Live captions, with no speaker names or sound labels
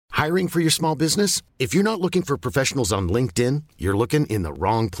Hiring for your small business? If you're not looking for professionals on LinkedIn, you're looking in the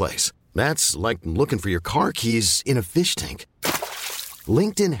wrong place. That's like looking for your car keys in a fish tank.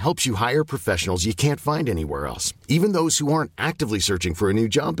 LinkedIn helps you hire professionals you can't find anywhere else, even those who aren't actively searching for a new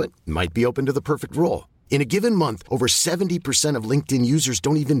job but might be open to the perfect role. In a given month, over 70% of LinkedIn users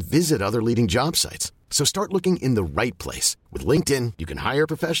don't even visit other leading job sites. So start looking in the right place. With LinkedIn, you can hire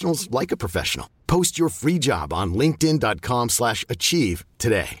professionals like a professional. Post your free job on linkedin.com/achieve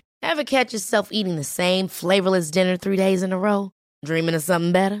today. Ever catch yourself eating the same flavorless dinner 3 days in a row? Dreaming of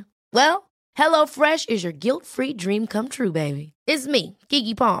something better? Well, HelloFresh is your guilt-free dream come true, baby. It's me,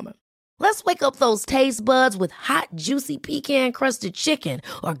 Keke Palmer. Let's wake up those taste buds with hot, juicy pecan-crusted chicken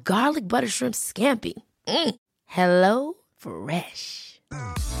or garlic butter shrimp scampi. Hello Fresh.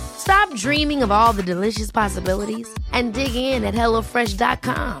 Stop dreaming of all the delicious possibilities and dig in at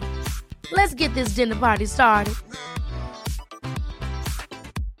HelloFresh.com. Let's get this dinner party started.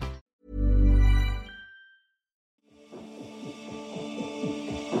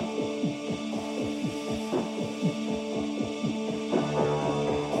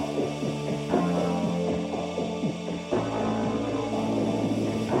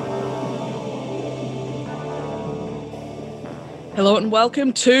 Hello and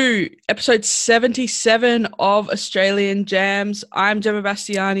welcome to episode 77 of Australian Jams. I'm Gemma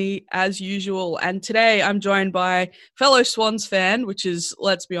Bastiani as usual, and today I'm joined by fellow Swans fan, which is,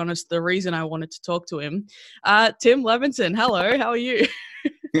 let's be honest, the reason I wanted to talk to him, Tim Levinson. Hello, how are you?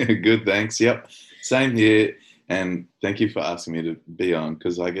 Good, thanks. Yep, same here, and thank you for asking me to be on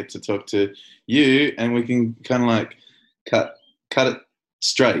because I get to talk to you and we can kind of like cut it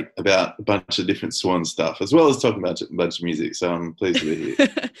straight about a bunch of different Swan stuff, as well as talking about a bunch of music. So I'm pleased to be here.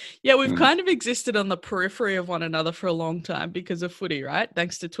 Yeah, we've kind of existed on the periphery of one another for a long time because of footy, right?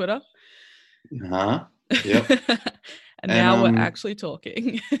 Thanks to Twitter. Yep. and now we're actually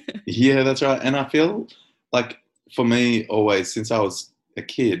talking. Yeah, that's right. And I feel like for me, always since I was a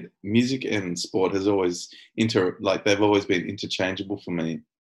kid, music and sport has always they've always been interchangeable for me.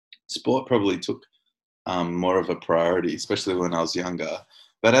 Sport probably took more of a priority, especially when I was younger.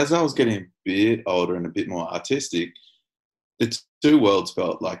 But as I was getting a bit older and a bit more artistic, the two worlds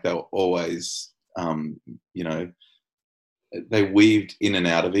felt like they were always, they weaved in and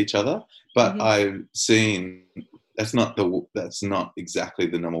out of each other. But I've seen that's not exactly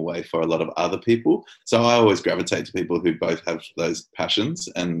the normal way for a lot of other people. So I always gravitate to people who both have those passions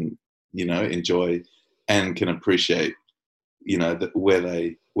and, enjoy and can appreciate, where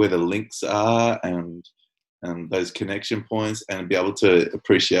the links are and those connection points, and be able to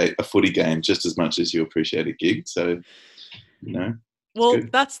appreciate a footy game just as much as you appreciate a gig. So, well,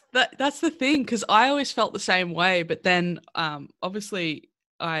 good. That's the thing, because I always felt the same way. But then, obviously,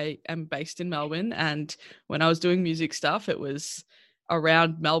 I am based in Melbourne, and when I was doing music stuff, it was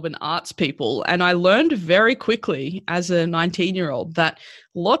around Melbourne arts people. And I learned very quickly as a 19-year-old that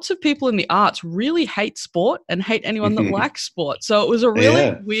lots of people in the arts really hate sport and hate anyone that likes sport. So it was a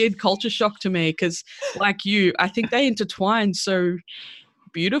really weird culture shock to me because, like you, I think they intertwine so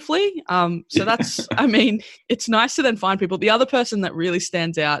beautifully. So that's, it's nice to then find people. The other person that really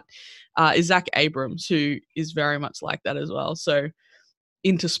stands out is Zach Abrams, who is very much like that as well. So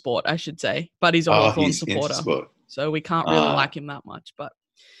into sport, I should say, but he's a Hawthorn supporter. Into sport. So we can't really like him that much, but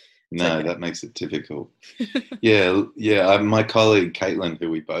no, okay. That makes it difficult. Yeah. My colleague Caitlin, who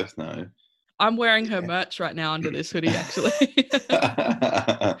we both know, I'm wearing her merch right now under this hoodie, actually.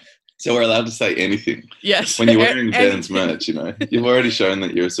 So we're allowed to say anything. Yes. When you're wearing Dan's merch, you've already shown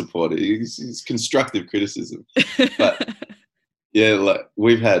that you're a supporter. It's constructive criticism, but yeah,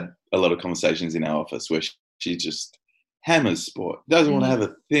 we've had a lot of conversations in our office where she just hammers sport, doesn't want to have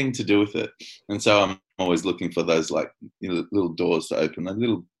a thing to do with it, and so I'm always looking for those little doors to open, like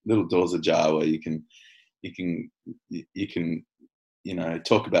little doors ajar where you can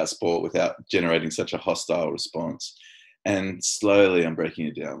talk about sport without generating such a hostile response. And slowly I'm breaking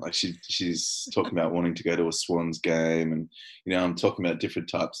it down. Like she's talking about wanting to go to a Swans game, and I'm talking about different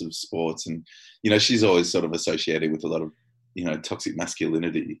types of sports, and she's always sort of associated with a lot of toxic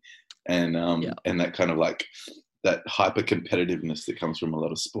masculinity and that kind of like that hyper competitiveness that comes from a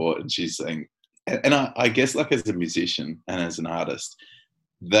lot of sport. And she's saying, and I guess like as a musician and as an artist,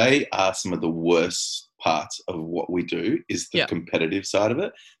 they are some of the worst parts of what we do is the competitive side of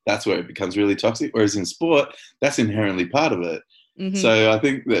it. That's where it becomes really toxic. Whereas in sport, that's inherently part of it. Mm-hmm. So I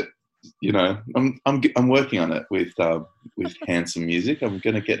think that, I'm working on it with Handsome Music. I'm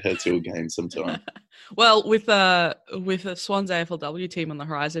going to get her to a game sometime. Well, with a Swans AFLW team on the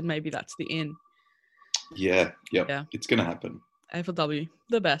horizon, maybe that's the in. Yeah. It's going to happen. AFLW,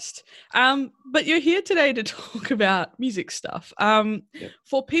 the best. But you're here today to talk about music stuff.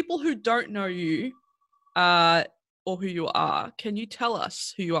 For people who don't know you or who you are, can you tell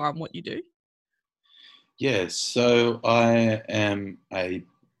us who you are and what you do? Yeah, so I am a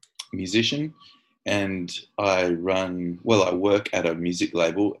musician and I work at a music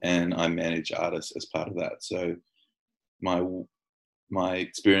label and I manage artists as part of that. So my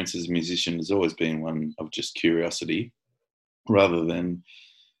experience as a musician has always been one of just curiosity rather than,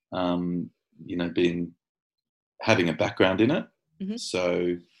 having a background in it. Mm-hmm.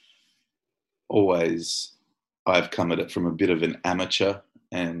 So always I've come at it from a bit of an amateur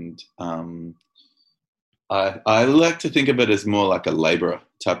and I like to think of it as more like a labourer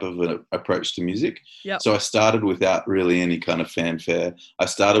type of an approach to music. Yep. So I started without really any kind of fanfare. I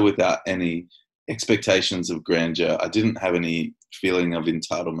started without any expectations of grandeur. I didn't have any feeling of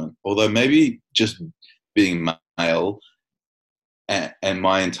entitlement, although maybe just being male and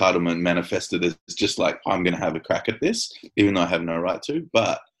my entitlement manifested as just like, I'm going to have a crack at this, even though I have no right to.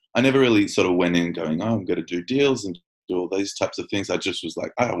 But I never really sort of went in going, I'm going to do deals and do all these types of things. I just was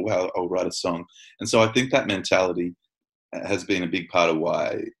like, oh, well, I'll write a song. And so I think that mentality has been a big part of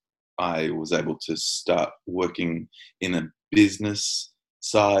why I was able to start working in a business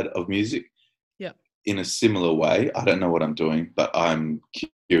side of music. Yeah. In a similar way. I don't know what I'm doing, but I'm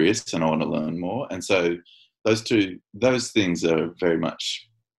curious and I want to learn more. And so those things are very much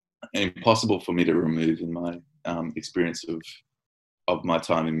impossible for me to remove in my experience of my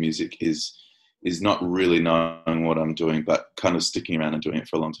time in music is not really knowing what I'm doing, but kind of sticking around and doing it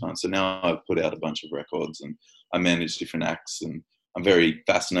for a long time. So now I've put out a bunch of records and I manage different acts and I'm very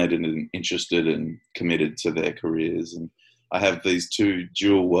fascinated and interested and committed to their careers. And I have these two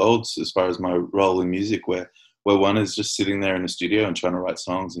dual worlds as far as my role in music where one is just sitting there in the studio and trying to write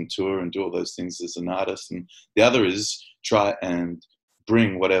songs and tour and do all those things as an artist. And the other is try and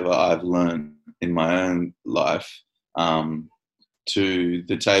bring whatever I've learned in my own life to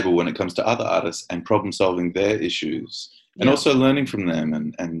the table when it comes to other artists and problem solving their issues and also learning from them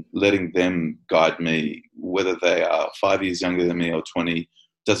and letting them guide me, whether they are 5 years younger than me or 20,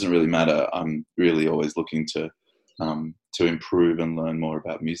 doesn't really matter. I'm really always looking to improve and learn more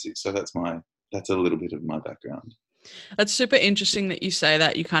about music. So that's a little bit of my background. That's super interesting that you say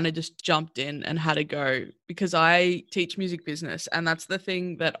that you kind of just jumped in and had a go, because I teach music business and that's the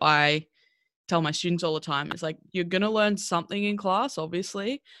thing that I tell my students all the time. It's like, you're going to learn something in class,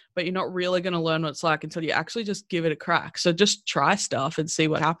 obviously, but you're not really going to learn what it's like until you actually just give it a crack. So just try stuff and see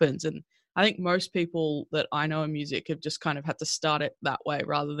what happens. And I think most people that I know in music have just kind of had to start it that way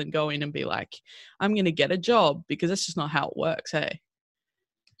rather than go in and be like, I'm going to get a job, because that's just not how it works. Hey.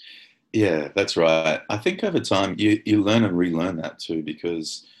 Yeah, that's right. I think over time you learn and relearn that too,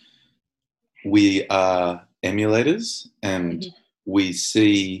 because we are emulators and we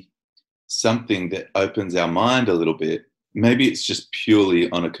see something that opens our mind a little bit. Maybe it's just purely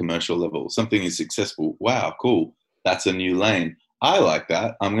on a commercial level. Something is successful. Wow, cool. That's a new lane. I like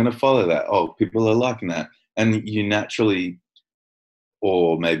that. I'm going to follow that. Oh, people are liking that. And you naturally,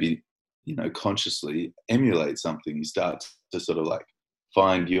 or maybe, consciously emulate something. You start to sort of like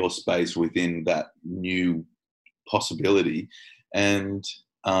find your space within that new possibility. And,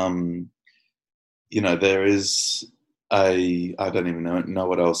 there is I don't even know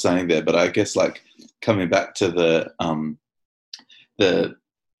what I was saying there, but I guess like coming back to the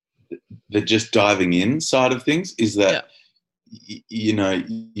just diving in side of things is that,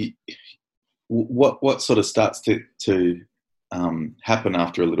 what sort of starts to happen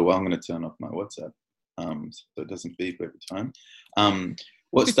after a little while. I'm going to turn off my WhatsApp so it doesn't beep every time.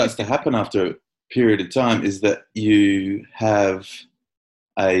 What starts to happen after a period of time is that you have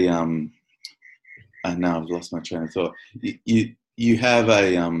and now I've lost my train of thought. You have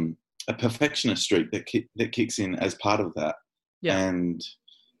a perfectionist streak that kicks in as part of that, and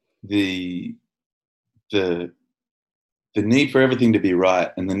the need for everything to be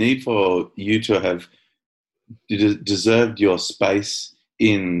right, and the need for you to have deserved your space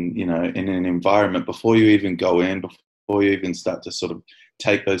in an environment before you even go in, before you even start to sort of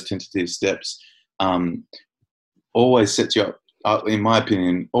take those tentative steps, always sets you up. In my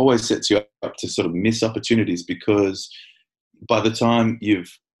opinion, always sets you up to sort of miss opportunities, because by the time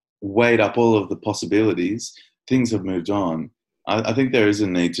you've weighed up all of the possibilities, things have moved on. I think there is a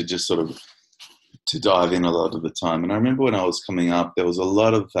need to just sort of to dive in a lot of the time. And I remember when I was coming up, there was a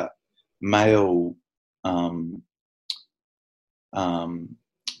lot of that male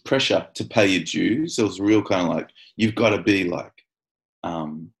pressure to pay your dues. There was real kind of like, you've got to be like,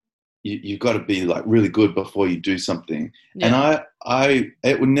 you've got to be like really good before you do something. And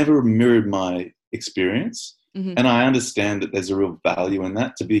it would never mirror my experience. Mm-hmm. And I understand that there's a real value in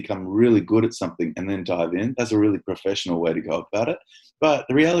that, to become really good at something and then dive in. That's a really professional way to go about it. But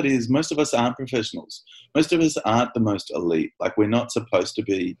the reality is most of us aren't professionals. Most of us aren't the most elite. Like, we're not supposed to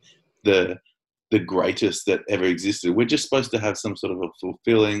be the greatest that ever existed. We're just supposed to have some sort of a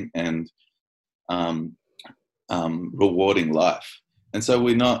fulfilling and rewarding life. And so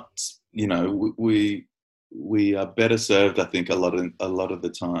we're not, you know, we are better served, I think, a lot of the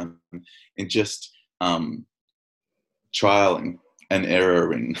time in just trialing and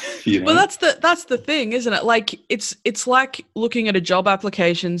erroring. You know? Well, that's the thing, isn't it? Like, it's like looking at a job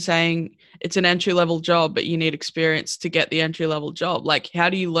application saying it's an entry-level job, but you need experience to get the entry-level job. Like, how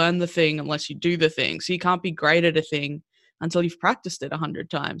do you learn the thing unless you do the thing? So you can't be great at a thing until you've practiced it 100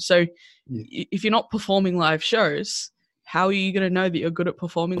 times. So if you're not performing live shows, how are you going to know that you're good at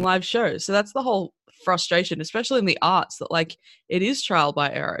performing live shows? So that's the whole frustration, especially in the arts, that like it is trial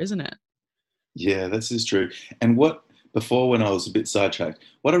by error, isn't it? Yeah, this is true. And before, when I was a bit sidetracked,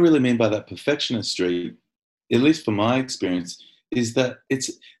 what I really mean by that perfectionist streak, at least for my experience, is that it's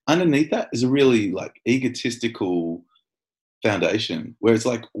underneath that is a really like egotistical foundation where it's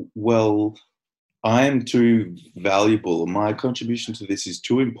like, well, I am too valuable. My contribution to this is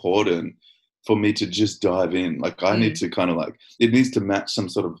too important for me to just dive in. Like, I need to kind of like, it needs to match some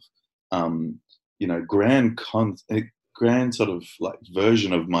sort of, you know, grand sort of like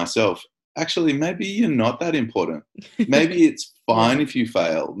version of myself. Actually, maybe you're not that important. Maybe it's fine if you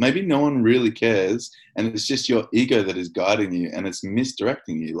fail. Maybe no one really cares, and it's just your ego that is guiding you and it's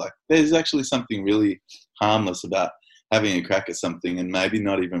misdirecting you. Like, there's actually something really harmless about having a crack at something and maybe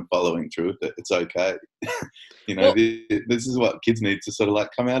not even following through with it. It's okay. You know, this is what kids need to sort of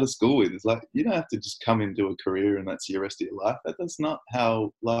like come out of school with. It's like, you don't have to just come into a career and that's your rest of your life. That's not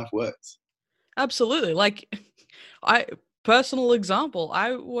how life works. Absolutely. Like, personal example,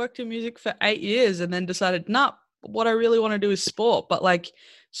 I worked in music for 8 years and then decided, what I really want to do is sport. But like,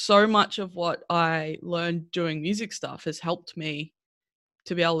 so much of what I learned doing music stuff has helped me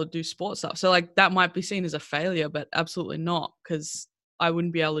to be able to do sport stuff. So like, that might be seen as a failure, but absolutely not, because I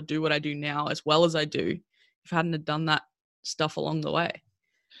wouldn't be able to do what I do now as well as I do if I hadn't have done that stuff along the way.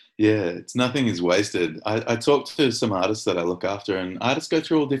 Yeah, nothing is wasted. I talk to some artists that I look after, and artists go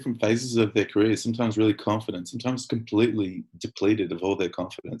through all different phases of their career, sometimes really confident, sometimes completely depleted of all their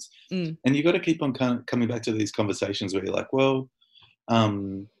confidence. And you got to keep on coming back to these conversations where you're like, well,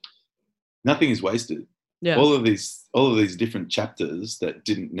 nothing is wasted. Yeah. All of these different chapters that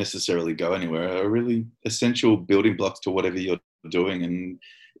didn't necessarily go anywhere are really essential building blocks to whatever you're doing. And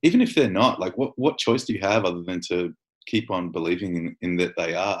even if they're not, like, what choice do you have other than to keep on believing in that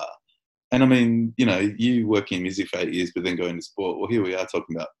they are? And I mean, you know, you working in music for 8 years, but then going to sport. Well, here we are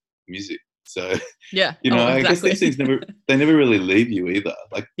talking about music. So, yeah, you know, exactly. I guess these things never really leave you either.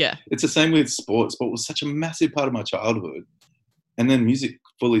 Like, yeah, it's the same with sport. Sport was such a massive part of my childhood. And then music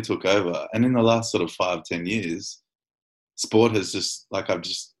fully took over. And in the last sort of 5-10 years, sport has just, like,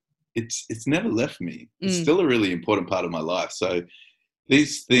 it's never left me. It's still a really important part of my life. So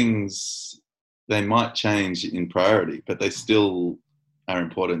these things, they might change in priority, but they still are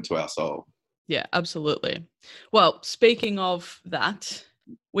important to our soul. Yeah, absolutely. Well, speaking of that,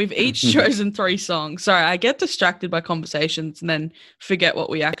 we've each chosen 3 songs. Sorry, I get distracted by conversations and then forget what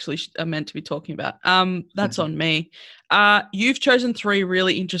we actually are meant to be talking about. That's on me. You've chosen 3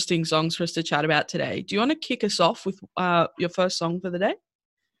 really interesting songs for us to chat about today. Do you want to kick us off with your first song for the day?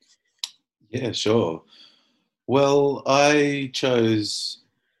 Yeah, sure. Well, I chose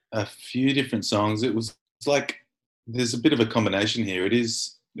a few different songs. It was like there's a bit of a combination here.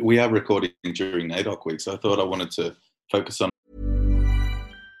 We are recording during NAIDOC week, so I thought I wanted to focus on.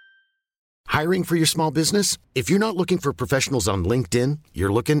 Hiring for your small business? If you're not looking for professionals on LinkedIn,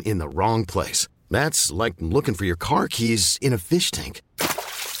 you're looking in the wrong place. That's like looking for your car keys in a fish tank.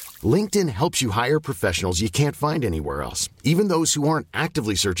 LinkedIn helps you hire professionals you can't find anywhere else, even those who aren't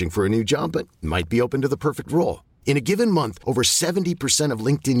actively searching for a new job but might be open to the perfect role. In a given month, over 70% of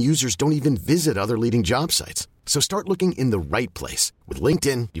LinkedIn users don't even visit other leading job sites. So start looking in the right place. With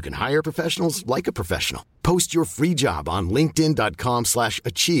LinkedIn, you can hire professionals like a professional. Post your free job on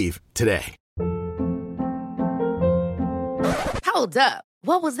linkedin.com/achieve today. Hold up.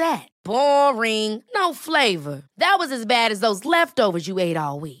 What was that? Boring. No flavor. That was as bad as those leftovers you ate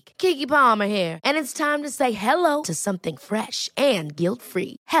all week. Keke Palmer here. And it's time to say hello to something fresh and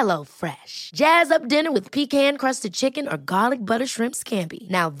guilt-free. Hello Fresh. Jazz up dinner with pecan-crusted chicken or garlic butter shrimp scampi.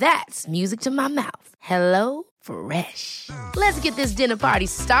 Now that's music to my mouth. Hello Fresh. Let's get this dinner party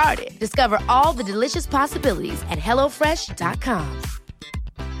started. Discover all the delicious possibilities at HelloFresh.com.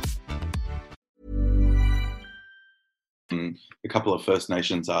 chosen a couple of First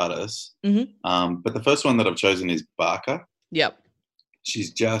Nations artists. Mm-hmm. But the first one that I've chosen is Barker. Yep.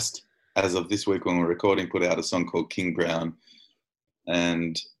 She's just, as of this week when we're recording, put out a song called King Brown.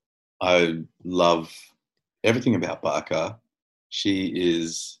 And I love everything about Barker. She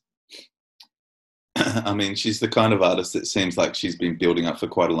is, I mean, she's the kind of artist that seems like she's been building up for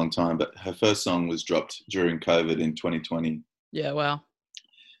quite a long time, but her first song was dropped during COVID in 2020. Yeah, wow.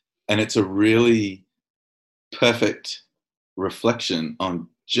 And it's a really perfect reflection on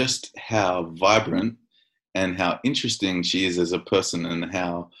just how vibrant and how interesting she is as a person, and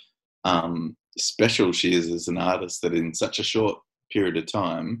how special she is as an artist, that in such a short period of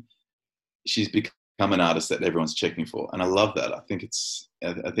time, she's become an artist that everyone's checking for. And I love that. I think it's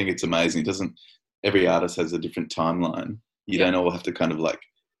amazing. Every artist has a different timeline. You don't all have to kind of like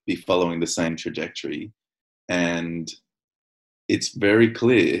be following the same trajectory. And it's very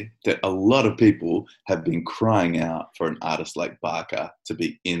clear that a lot of people have been crying out for an artist like Barker to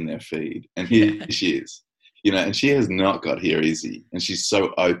be in their feed. And here she is, and she has not got here easy. And she's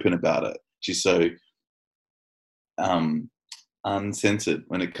so open about it. She's so uncensored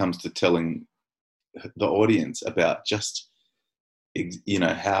when it comes to telling the audience about just,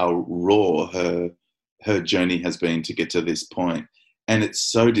 how raw her journey has been to get to this point. And it's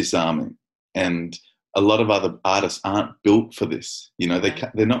so disarming. And a lot of other artists aren't built for this.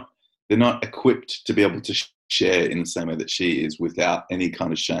 They're not equipped to be able to share in the same way that she is, without any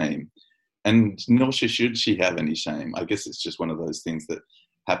kind of shame. And nor should she have any shame. I guess it's just one of those things that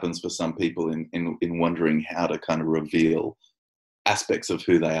happens for some people in wondering how to kind of reveal aspects of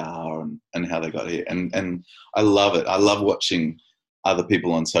who they are and how they got here. And I love it. I love watching other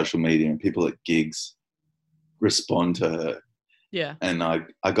people on social media and people at gigs respond to her. Yeah. And I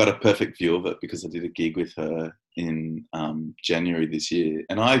got a perfect view of it because I did a gig with her in January this year.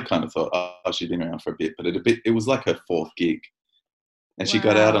 And I kind of thought, oh, she'd been around for a bit, but it was like her fourth gig. And she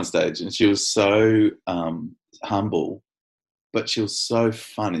got out on stage and she was so humble, but she was so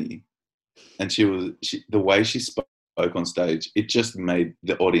funny. And the way she spoke on stage, it just made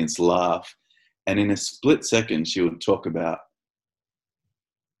the audience laugh. And in a split second, she would talk about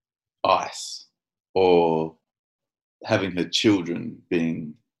ice or having her children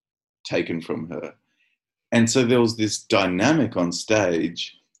being taken from her. And so there was this dynamic on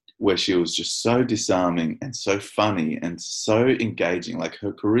stage where she was just so disarming and so funny and so engaging. Like,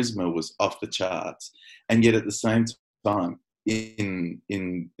 her charisma was off the charts. And yet at the same time, in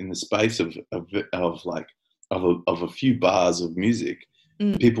the space of a few bars of music,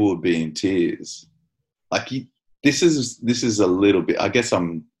 people would be in tears. Like, this is a little bit, I guess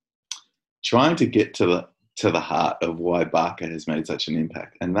I'm trying to get to the heart of why Barker has made such an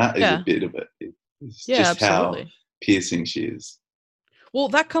impact. And that is a bit of it. It's just absolutely. How piercing she is. Well,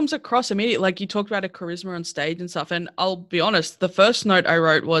 that comes across immediately. Like, you talked about her charisma on stage and stuff. And I'll be honest, the first note I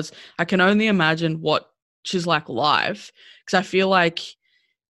wrote was, I can only imagine what she's like live. Because I feel like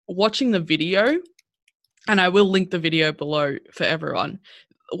watching the video, and I will link the video below for everyone,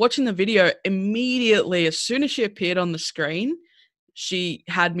 watching the video immediately, as soon as she appeared on the screen, she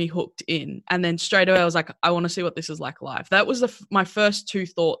had me hooked in. And then straight away I was like, I want to see what this is like live. That was my first two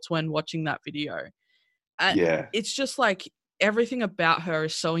thoughts when watching that video. And it's just like, everything about her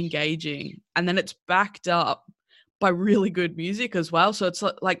is so engaging, and then it's backed up by really good music as well. So it's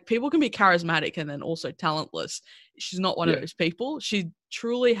like people can be charismatic and then also talentless. She's not one of those people. She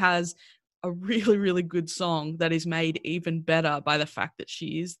truly has a really, really good song that is made even better by the fact that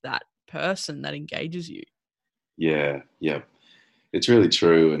she is that person that engages you. Yeah. It's really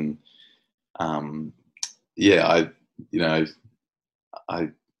true. And I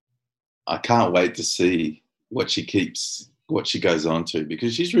can't wait to see what she goes on to,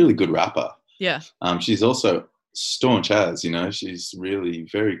 because she's a really good rapper. Yeah. She's also staunch as, she's really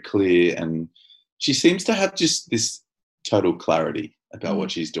very clear, and she seems to have just this total clarity about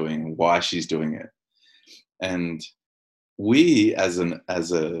what she's doing and why she's doing it. And we as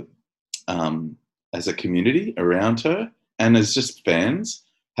a community around her and as just fans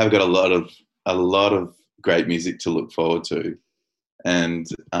have got a lot of great music to look forward to. And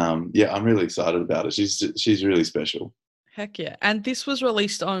I'm really excited about it. She's really special. Heck yeah. And this was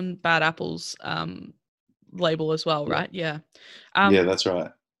released on Bad Apple's label as well, right? Yeah. Yeah, that's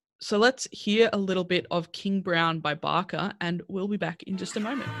right. So let's hear a little bit of King Brown by Barker, and we'll be back in just a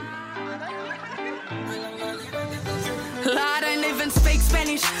moment. I don't even speak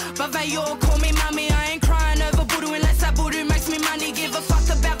Spanish, but they all call me mommy. I ain't crying over voodoo unless that voodoo makes me money. Give a fuck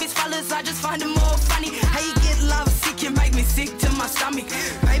about these fellas, I just find them more funny. How you get love sick, you make me sick to my stomach.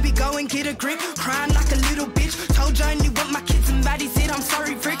 Baby, go and get a grip, crying like a little bitch. Told you I only want my kids and baddies said I'm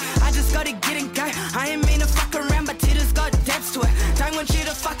sorry, frick. I just gotta get and go. I ain't mean to fuck around, but titters got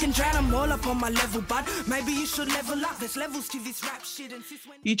on my level, bud. Maybe you should level up. There's levels to this rap shit. And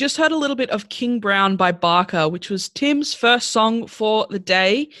you just heard a little bit of King Brown by Barker, which was Tim's first song for the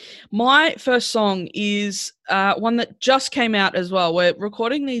day. My first song is one that just came out as well. We're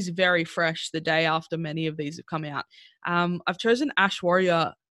recording these very fresh the day after many of these have come out. I've chosen Ash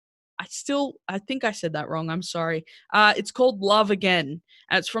Warrior. I think I said that wrong. I'm sorry. It's called Love Again,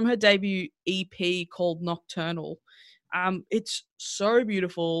 and it's from her debut EP called Nocturnal. It's so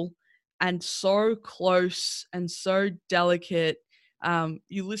beautiful and so close and so delicate.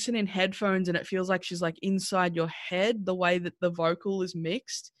 You listen in headphones and it feels like she's like inside your head, the way that the vocal is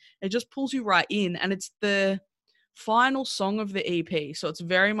mixed. It just pulls you right in, and it's the final song of the EP. So it's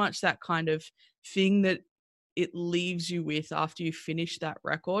very much that kind of thing that it leaves you with after you finish that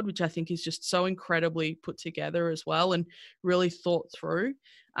record, which I think is just so incredibly put together as well and really thought through.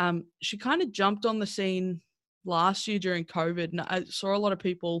 She kind of jumped on the scene last year during COVID, and I saw a lot of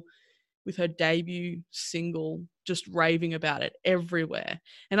people with her debut single just raving about it everywhere.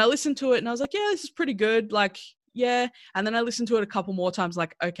 And I listened to it and I was like, yeah, this is pretty good. Like, yeah. And then I listened to it a couple more times,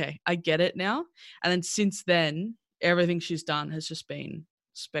 like, okay, I get it now. And then since then, everything she's done has just been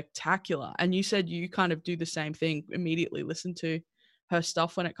spectacular. And you said you kind of do the same thing, immediately listen to her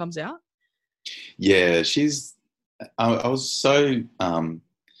stuff when it comes out. Yeah, I was so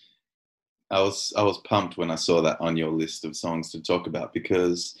I was pumped when I saw that on your list of songs to talk about,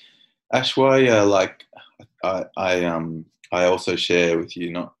 because Ashwarya, like I also share with you,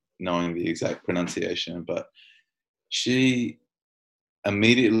 not knowing the exact pronunciation, but she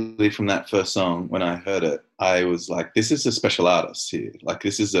immediately from that first song, when I heard it, I was like, this is a special artist here. Like,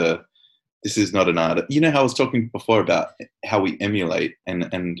 this is not an artist. You know how I was talking before about how we emulate,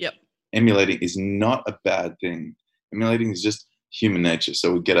 and yep. Emulating is not a bad thing. Emulating is just human nature,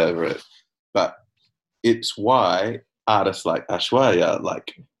 so we get over it. But it's why artists like Ashwarya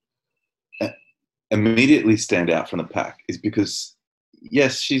like immediately stand out from the pack, is because,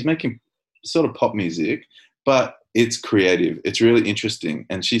 yes, she's making sort of pop music, but it's creative. It's really interesting.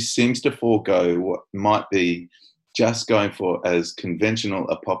 And she seems to forego what might be just going for as conventional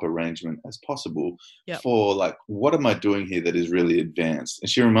a pop arrangement as possible. Yep. For like, what am I doing here that is really advanced? And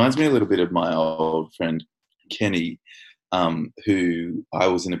she reminds me a little bit of my old friend, Kenny, who I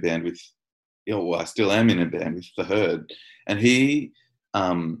was in a band with, I still am in a band with, The Herd. And he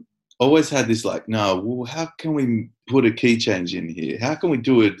always had this like, no, well, how can we put a key change in here? How can we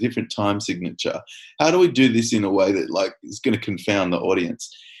do a different time signature? How do we do this in a way that like is going to confound the audience?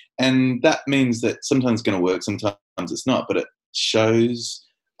 And that means that sometimes it's going to work, sometimes it's not, but it shows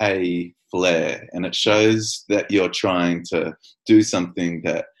a flair, and it shows that you're trying to do something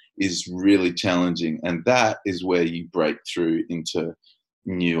that is really challenging. And that is where you break through into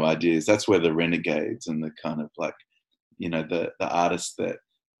new ideas. That's where the renegades and the kind of like, the artists that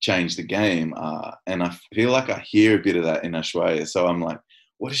change the game are. And I feel like I hear a bit of that in Ashwarya. So I'm like,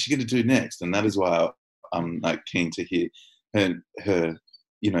 what is she going to do next? And that is why I'm like keen to hear her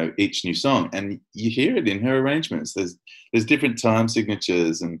each new song. And you hear it in her arrangements. There's different time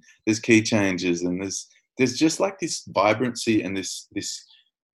signatures, and there's key changes, and there's just like this vibrancy and this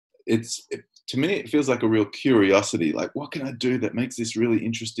to me, it feels like a real curiosity. Like, what can I do that makes this really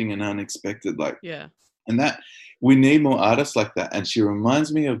interesting and unexpected? Like, yeah. And that we need more artists like that. And she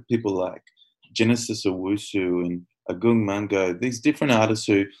reminds me of people like Genesis Owusu and Agung Mango. These different artists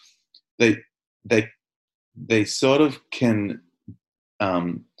who they sort of can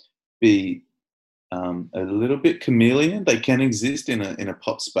be a little bit chameleon. They can exist in a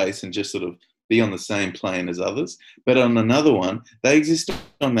pop space and just sort of be on the same plane as others, but on another one, they exist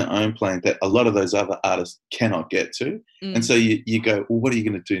on their own plane that a lot of those other artists cannot get to. And so you go, well, what are you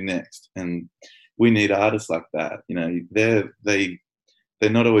going to do next? And we need artists like that. They're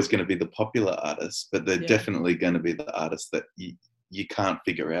not always going to be the popular artists, but they're definitely going to be the artists that you can't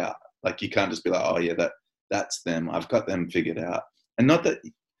figure out. Like, you can't just be like, oh yeah, that's them. I've got them figured out. And not that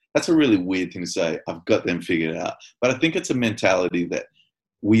that's a really weird thing to say, I've got them figured out. But I think it's a mentality that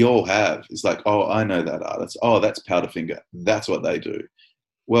we all have. It's like, oh, I know that artist. Oh, that's Powderfinger. That's what they do.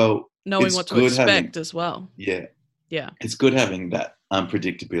 Well, knowing what to expect as well. Yeah. Yeah. It's good having that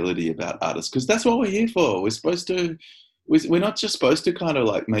unpredictability about artists, because that's what we're here for. We're not just supposed to kind of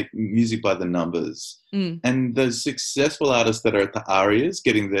like make music by the numbers. And those successful artists that are at the ARIAs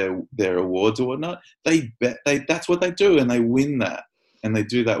getting their awards or whatnot, that's what they do, and they win that. And they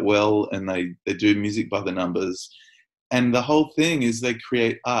do that well, and they do music by the numbers. And the whole thing is they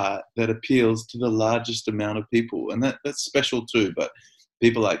create art that appeals to the largest amount of people. And that's special too. But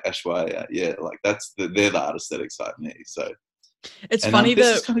people like Ashwarya, like they're the artists that excite me. So it's funny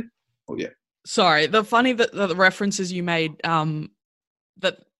that oh yeah. Sorry, the references you made,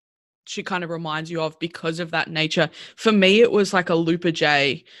 that she kind of reminds you of because of that nature. For me, it was like a Lupa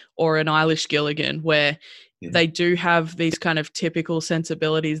J or an Eilish Gilligan, where they do have these kind of typical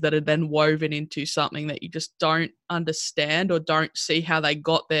sensibilities that are then woven into something that you just don't understand or don't see how they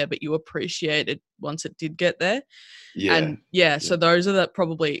got there, but you appreciate it once it did get there. And so those are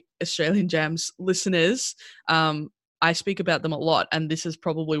probably Australian Jams listeners. I speak about them a lot, and this is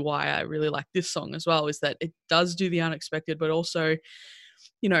probably why I really like this song as well, is that it does do the unexpected, but also,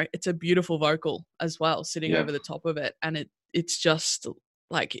 you know, it's a beautiful vocal as well, sitting over the top of it. And it's just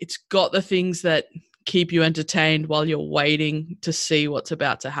like, it's got the things that keep you entertained while you're waiting to see what's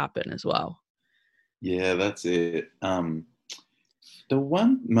about to happen as well. Yeah, that's it. The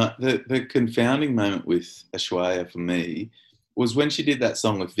confounding moment with Aishwarya for me was when she did that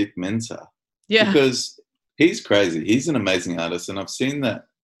song with Vic Mensa. Yeah. Because he's crazy. He's an amazing artist, and I've seen that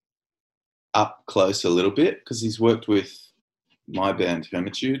up close a little bit because he's worked with my band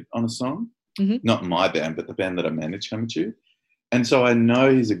Hermitude on a song. Mm-hmm. Not my band, but the band that I manage, Hermitude. And so I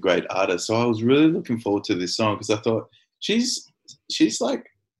know he's a great artist. So I was really looking forward to this song because I thought she's like,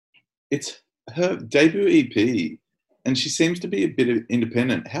 it's her debut EP, and she seems to be a bit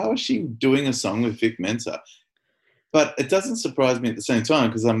independent. How is she doing a song with Vic Mensa? But it doesn't surprise me at the same time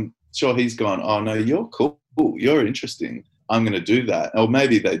because I'm sure he's gone, oh no, you're cool, you're interesting, I'm going to do that. Or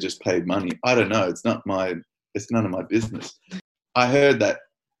maybe they just paid money. I don't know. It's none of my business. I heard that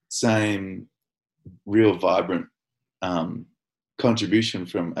same real vibrant contribution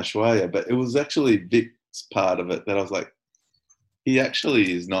from Aishwarya, but it was actually Vic's part of it that I was like, he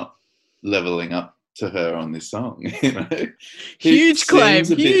actually is not leveling up to her on this song. You know? Huge claim.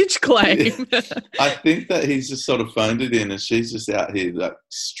 I think that he's just sort of phoned it in, and she's just out here like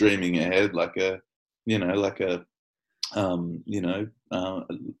streaming ahead like she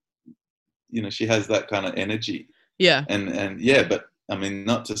has that kind of energy. Yeah. And yeah, but I mean,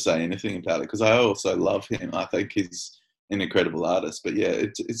 not to say anything about it because I also love him. I think he's an incredible artist, but yeah,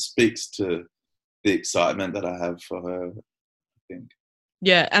 it speaks to the excitement that I have for her, I think.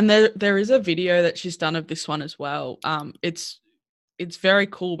 Yeah, and there is a video that she's done of this one as well. It's very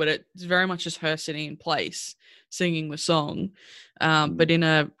cool, but it's very much just her sitting in place singing the song, but in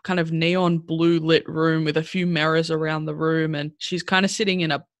a kind of neon blue lit room with a few mirrors around the room, and she's kind of sitting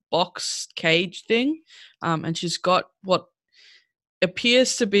in a box cage thing, and she's got what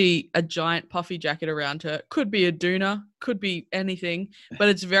appears to be a giant puffy jacket around her. Could be a doona, could be anything, but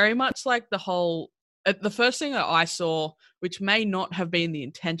it's very much like the first thing that I saw, which may not have been the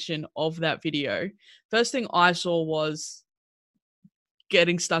intention of that video, first thing I saw was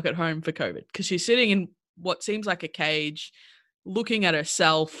getting stuck at home for COVID, because she's sitting in what seems like a cage, looking at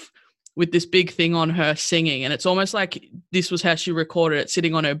herself with this big thing on her singing. And it's almost like this was how she recorded it,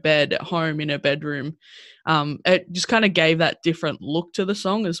 sitting on her bed at home in her bedroom. It just kind of gave that different look to the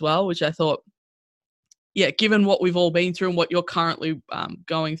song as well, which I thought, yeah, given what we've all been through and what you're currently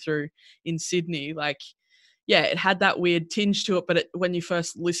going through in Sydney, like, yeah, it had that weird tinge to it. But when you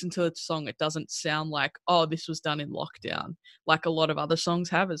first listen to the song, it doesn't sound like, oh, this was done in lockdown, like a lot of other songs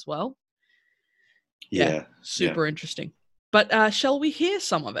have as well. Yeah, super interesting. But shall we hear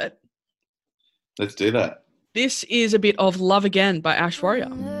some of it? Let's do that. This is a bit of Love Again by Aishwarya.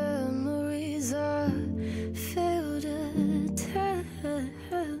 Memories of failed attempts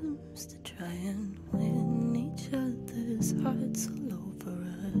to try and win each other's hearts all over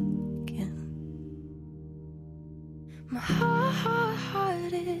again. My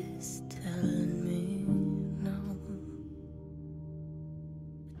heart is telling me no.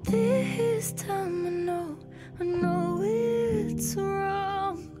 This time I know it's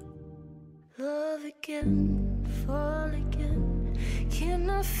wrong. Love again, fall again, can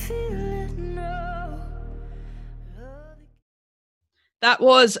I feel it now? That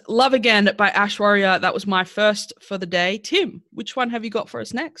was Love Again by Aishwarya. That was my first for the day. Tim, which one have you got for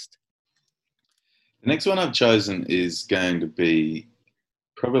us next? The next one I've chosen is going to be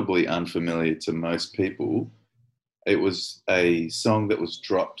probably unfamiliar to most people. It was a song that was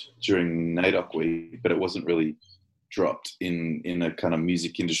dropped during NAIDOC week, but it wasn't really dropped in a kind of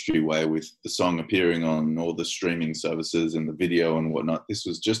music industry way with the song appearing on all the streaming services and the video and whatnot. This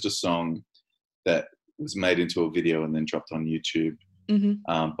was just a song that was made into a video and then dropped on YouTube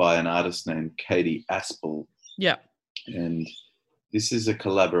by an artist named Katie Aspel. Yeah. And this is a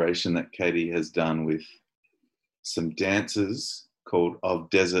collaboration that Katie has done with some dancers called Of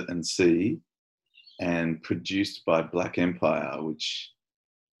Desert and Sea and produced by Black Empire, which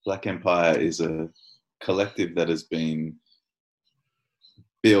Black Empire is a collective that has been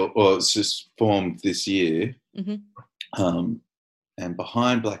built, or it's just formed this year. And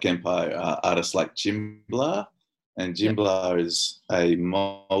behind Black Empire are artists like Jimbla And Jim Blah is a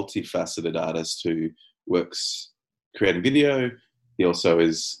multifaceted artist who works creating video. He also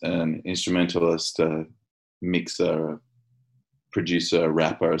is an instrumentalist, a mixer, a producer, a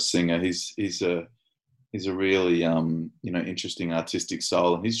rapper, a singer. He's a really interesting artistic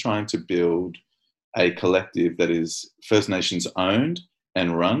soul, and he's trying to build a collective that is First Nations owned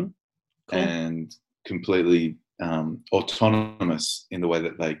and run, and completely autonomous in the way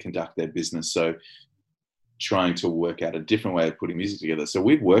that they conduct their business. So trying to work out a different way of putting music together. So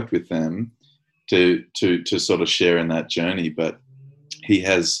we've worked with them to sort of share in that journey, but he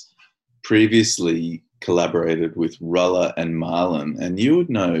has previously collaborated with Rulla and Marlon, and you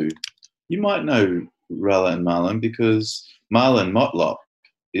might know Rulla and Marlon because Marlon Motlop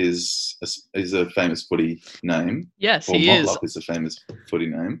is a famous footy name. Yes, or he Motlop is a famous footy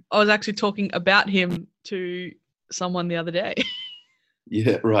name. I was actually talking about him to someone the other day.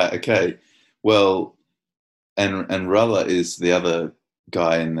 Yeah, right. Okay. Well, and Rulla is the other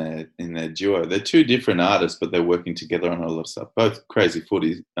guy in their duo. They're two different artists, but they're working together on a lot of stuff. Both crazy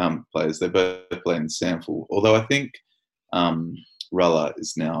footy players. They both play in SANFL. Although I think Rulla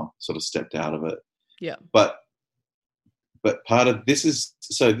is now sort of stepped out of it. Yeah. But part of this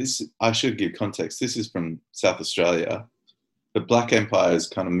I should give context. This is from South Australia. The Black Empire is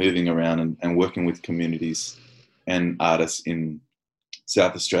kind of moving around and working with communities and artists in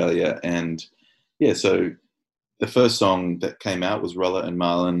South Australia. And yeah, so the first song that came out was Rulla and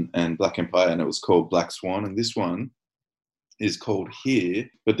Marlon and Black Empire, and it was called Black Swan. And this one is called Here.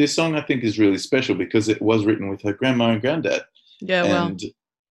 But this song I think is really special because it was written with her grandma and granddad. Yeah, well.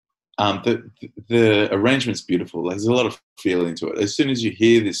 And the arrangement's beautiful. There's a lot of feeling to it. As soon as you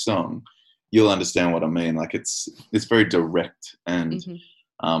hear this song, you'll understand what I mean. Like it's very direct, and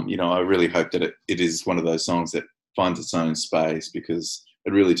I really hope that it is one of those songs that finds its own space, because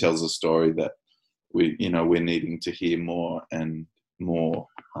it really tells a story that we're needing to hear more and more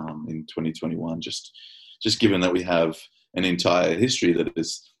in 2021. Just given that we have an entire history that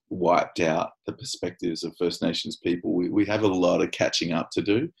has wiped out the perspectives of First Nations people, we have a lot of catching up to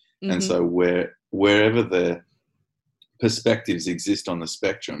do. Mm-hmm. And so wherever the perspectives exist on the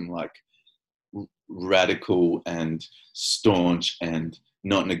spectrum, like radical and staunch and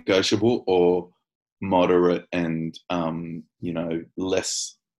not negotiable, or moderate and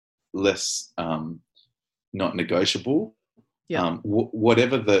less not negotiable,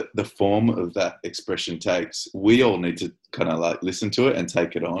 whatever the form of that expression takes, we all need to kind of like listen to it and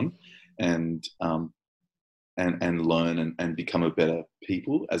take it on and learn and become a better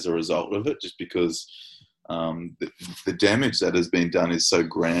people as a result of it, just because the damage that has been done is so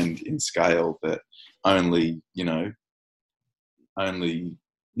grand in scale that only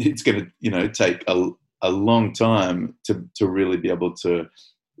it's going to take a long time to really be able to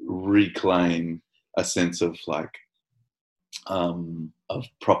reclaim a sense of like of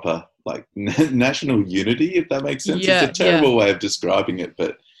proper like national unity, if that makes sense. It's a terrible way of describing it,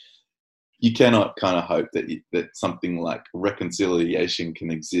 but you cannot kind of hope that something like reconciliation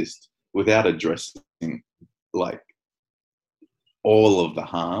can exist without addressing like all of the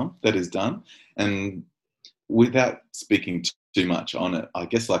harm that is done. And without speaking too much on it, I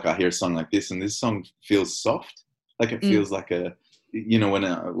guess like I hear a song like this, and this song feels soft. Like it feels like a,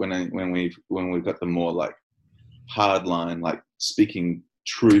 when we've got the more like hard line, like speaking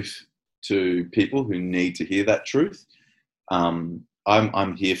truth to people who need to hear that truth. I'm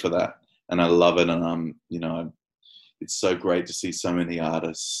here for that, and I love it. And it's so great to see so many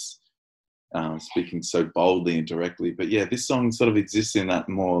artists speaking so boldly and directly. But yeah, this song sort of exists in that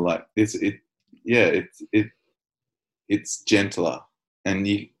more like it's gentler, and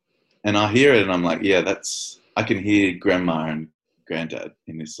I hear it and I'm like, yeah, I can hear grandma and granddad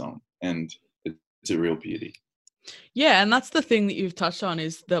in this song, and it's a real beauty. Yeah, and that's the thing that you've touched on,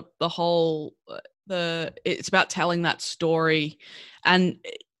 is the whole it's about telling that story, and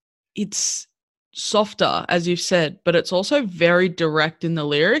it's softer, as you've said, but it's also very direct in the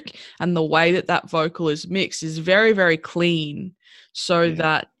lyric, and the way that vocal is mixed is very, very clean, so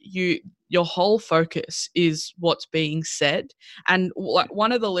that your whole focus is what's being said. And like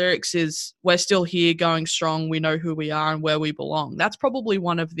one of the lyrics is, "We're still here, going strong. We know who we are and where we belong." That's probably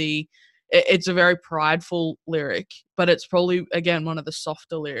one of it's a very prideful lyric, but it's probably, again, one of the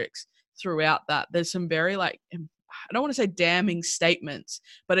softer lyrics throughout that. There's some very like, I don't want to say damning statements,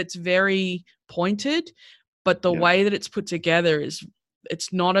 but it's very pointed. But the way that it's put together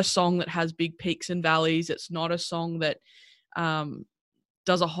it's not a song that has big peaks and valleys. It's not a song that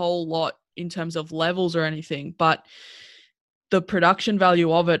does a whole lot in terms of levels or anything, but the production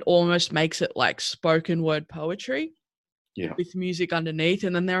value of it almost makes it like spoken word poetry. with music underneath.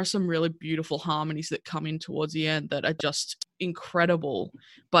 And then there are some really beautiful harmonies that come in towards the end that are just incredible.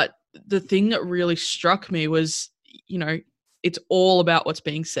 But the thing that really struck me was, you know, it's all about what's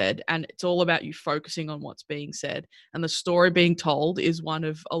being said, and it's all about you focusing on what's being said. And the story being told is one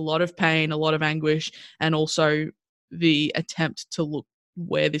of a lot of pain, a lot of anguish, and also the attempt to look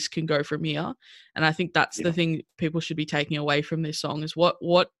where this can go from here. And I think that's the thing people should be taking away from this song is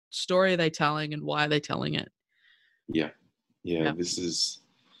what story are they telling and why are they telling it? Yeah. This is,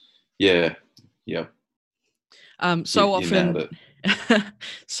 yeah. So often,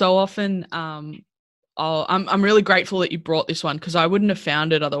 I'm really grateful that you brought this one because I wouldn't have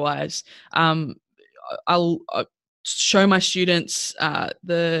found it otherwise. I'll show my students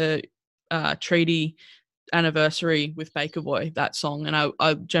the Treaty Anniversary with Baker Boy, that song, and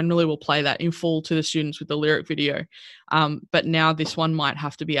I generally will play that in full to the students with the lyric video. But now this one might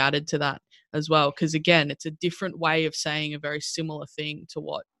have to be added to that as well because, again, it's a different way of saying a very similar thing to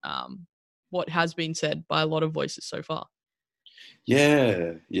what has been said by a lot of voices so far.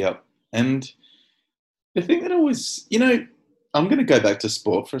 Yeah. And the thing that always, you know, I'm going to go back to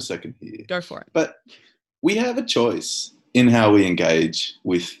sport for a second here. Go for it. But we have a choice in how we engage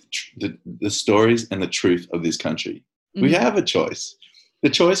with the stories and the truth of this country. Mm-hmm. We have a choice. The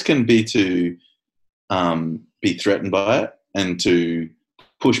choice can be to be threatened by it and to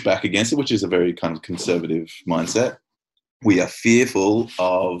push back against it, which is a very kind of conservative mindset. We are fearful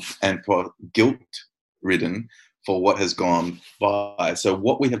of and guilt-ridden for what has gone by. So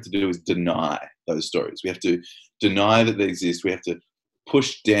what we have to do is deny those stories. We have to deny that they exist. We have to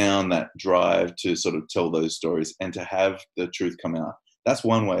push down that drive to sort of tell those stories and to have the truth come out. That's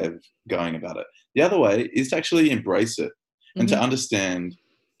one way of going about it. The other way is to actually embrace it and to understand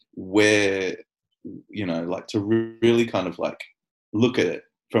where, you know, like to really kind of like look at it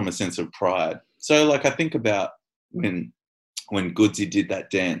from a sense of pride. So like I think about when Goodsey did that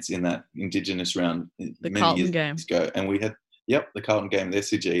dance in that Indigenous round many years ago, and we had the Carlton game, the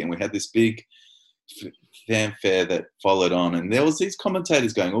SCG, and we had this big fanfare that followed on, and there was these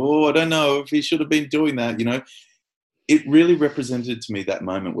commentators going, "Oh, I don't know if he should have been doing that." You know, it really represented to me that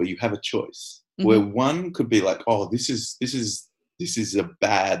moment where you have a choice, where one could be like, "Oh, this is a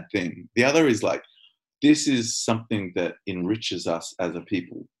bad thing." The other is like, this is something that enriches us as a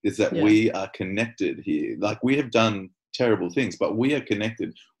people, is that we are connected here. Like we have done terrible things, but we are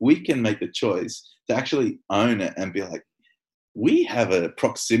connected. We can make the choice to actually own it and be like, we have a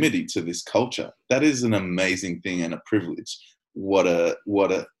proximity to this culture. That is an amazing thing and a privilege. What a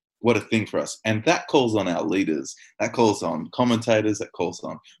thing for us. And that calls on our leaders. That calls on commentators. That calls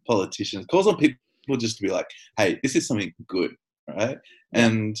on politicians. Calls on people just to be like, hey, this is something good, right?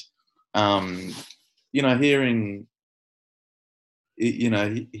 And you know, hearing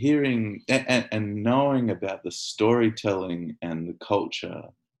and knowing about the storytelling and the culture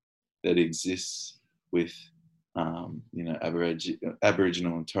that exists with, you know,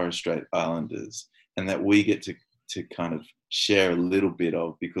 Aboriginal and Torres Strait Islanders, and that we get to kind of share a little bit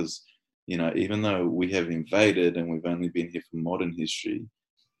of, because, you know, even though we have invaded and we've only been here for modern history,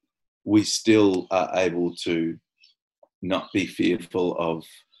 we still are able to not be fearful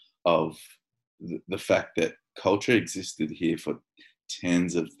of the fact that culture existed here for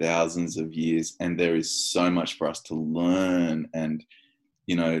tens of thousands of years, and there is so much for us to learn and,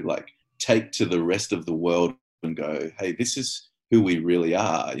 you know, like take to the rest of the world and go, hey, this is who we really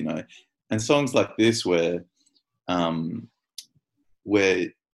are, you know. And songs like this where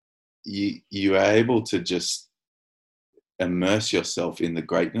you are able to just immerse yourself in the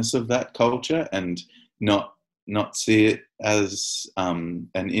greatness of that culture and not see it as an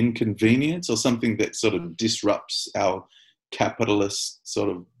inconvenience or something that sort of disrupts our capitalist sort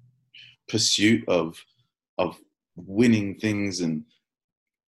of pursuit of winning things and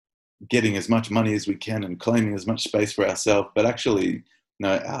getting as much money as we can and claiming as much space for ourselves. But actually, you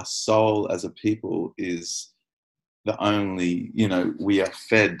know, our soul as a people is the only, you know, we are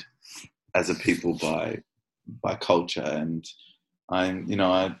fed as a people by culture. And I'm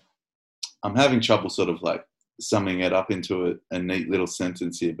having trouble sort of like summing it up into a neat little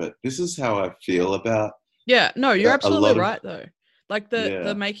sentence here, but this is how I feel about. Yeah, no, you're absolutely right though. Like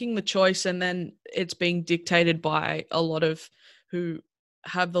the making the choice, and then it's being dictated by a lot of who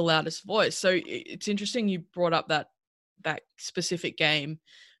have the loudest voice. So it's interesting you brought up that specific game,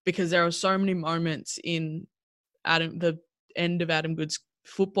 because there are so many moments in the end of Adam Goode's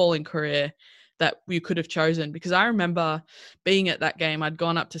footballing career that you could have chosen. Because I remember being at that game, I'd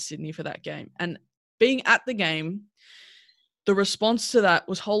gone up to Sydney for that game, and being at the game, the response to that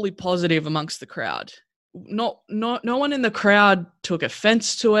was wholly positive amongst the crowd. no one in the crowd took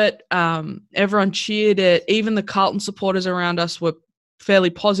offense to it. Everyone cheered it. Even the Carlton supporters around us were fairly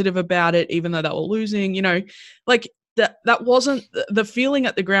positive about it, even though they were losing. You know, like that wasn't the feeling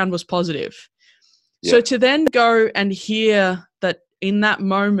at the ground was positive. Yeah. So to then go and hear that in that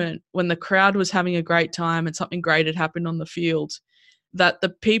moment when the crowd was having a great time and something great had happened on the field, that the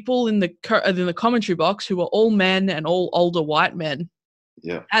people in the commentary box, who were all men and all older white men,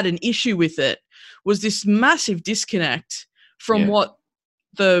 had an issue with it, was this massive disconnect from what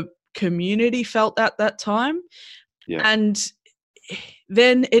the community felt at that time. Yeah. And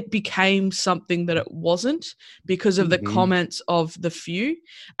then it became something that it wasn't because of the comments of the few.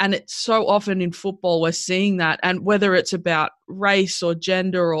 And it's so often in football we're seeing that. And whether it's about race or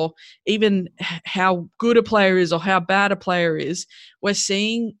gender or even how good a player is or how bad a player is, we're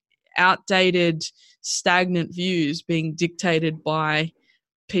seeing outdated, stagnant views being dictated by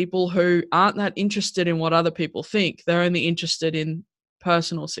people who aren't that interested in what other people think. They're only interested in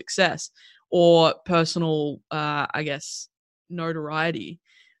personal success or personal, notoriety.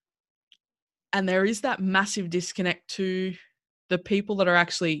 And there is that massive disconnect to the people that are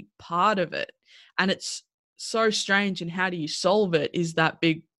actually part of it. And it's so strange. And how do you solve it is that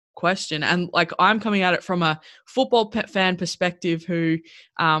big question. And like, I'm coming at it from a football fan perspective who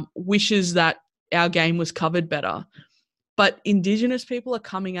wishes that our game was covered better. But Indigenous people are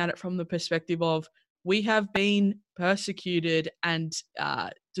coming at it from the perspective of, we have been persecuted and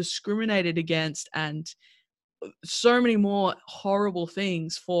discriminated against and so many more horrible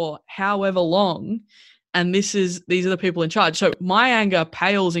things for however long, and these are the people in charge. So my anger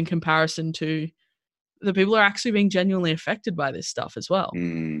pales in comparison to the people who are actually being genuinely affected by this stuff as well.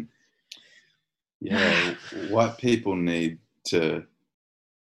 Yeah, white people need to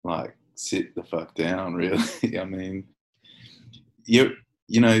like sit the fuck down, really. I mean, you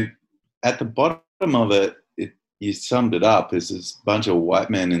know, at the bottom of it, you summed it up as this bunch of white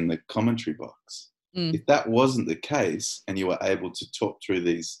men in the commentary box. If that wasn't the case and you were able to talk through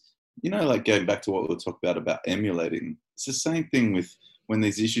these, you know, like going back to what we were talking about emulating, it's the same thing with when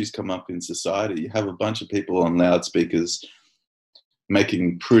these issues come up in society. You have a bunch of people on loudspeakers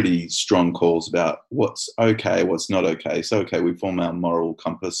making pretty strong calls about what's okay, what's not okay. So, okay, we form our moral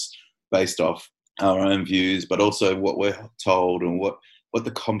compass based off our own views, but also what we're told and what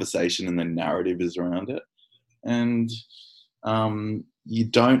the conversation and the narrative is around it. And you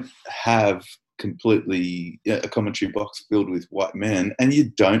don't have completely a commentary box filled with white men, and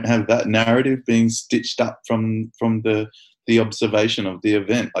you don't have that narrative being stitched up from the observation of the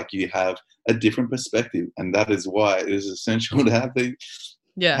event. Like, you have a different perspective, and that is why it is essential to have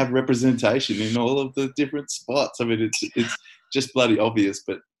have representation in all of the different spots. I mean, it's just bloody obvious,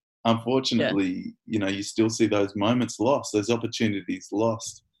 but unfortunately, you know, you still see those moments lost, those opportunities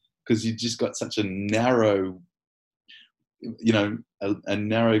lost, because you just got such a narrow, you know, a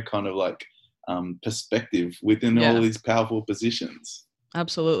narrow kind of like perspective within all these powerful positions.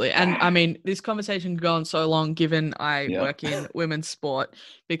 Absolutely. And I mean, this conversation could go on so long, given I work in women's sport,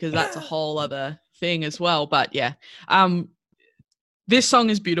 because that's a whole other thing as well. But this song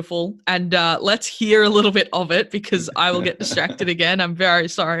is beautiful, and let's hear a little bit of it because I will get distracted again. I'm very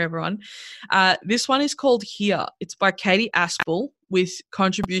sorry, everyone. This one is called Here. It's by Katie Aspel with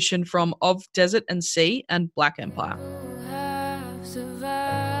contribution from Of Desert and Sea and Black Empire.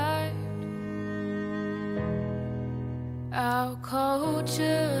 Our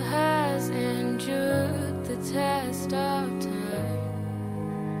culture has endured the test of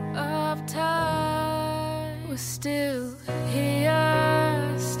time. We're still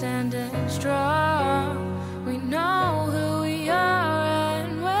here, standing strong. We know who we are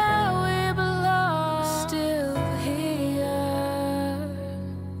and where we belong. We're still here.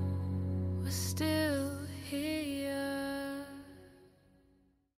 We're still here.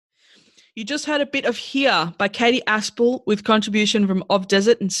 You just heard a bit of Here by Katie Aspel with contribution from Of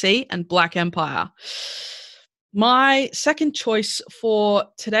Desert and Sea and Black Empire. My second choice for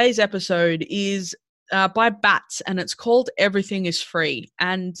today's episode is by Bats, and it's called Everything is Free.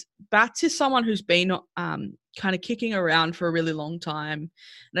 And Bats is someone who's been kind of kicking around for a really long time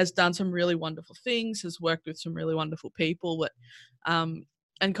and has done some really wonderful things, has worked with some really wonderful people that,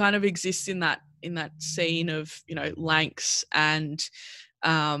 and kind of exists in that scene of, you know, Lanx and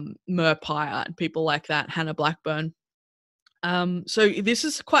Murpire and people like that, Hannah Blackburn. So this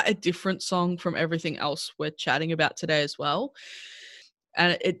is quite a different song from everything else we're chatting about today as well.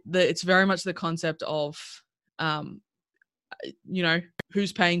 And it's very much the concept of, you know,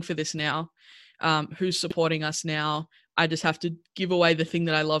 who's paying for this now? Who's supporting us now? I just have to give away the thing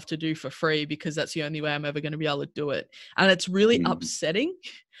that I love to do for free because that's the only way I'm ever going to be able to do it. And it's really upsetting,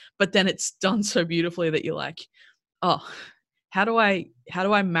 but then it's done so beautifully that you're like, oh, how do I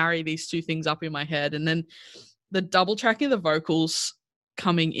marry these two things up in my head? And then the double tracking of the vocals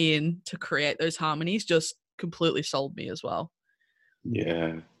coming in to create those harmonies just completely sold me as well.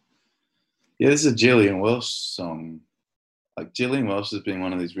 Yeah. Yeah, this is a Gillian Welch song. Like, Gillian Welch has been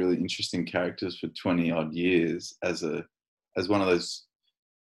one of these really interesting characters for 20 odd years as one of those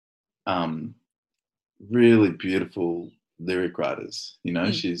really beautiful lyric writers. You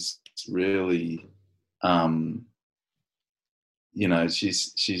know, she's really you know,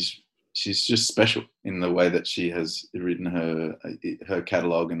 she's just special in the way that she has written her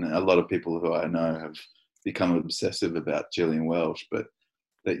catalogue, and a lot of people who I know have become obsessive about Gillian Welch, but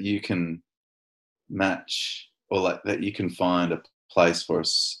that you can match, or like that you can find a place for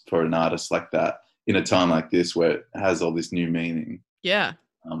an artist like that in a time like this where it has all this new meaning. Yeah.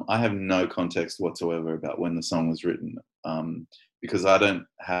 I have no context whatsoever about when the song was written, because I don't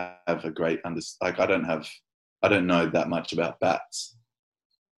have a great I don't know that much about bats,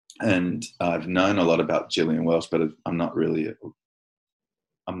 and I've known a lot about Gillian Welch, but I'm not really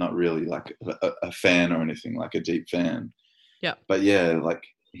like a fan or anything, like a deep fan. Yeah. But yeah, like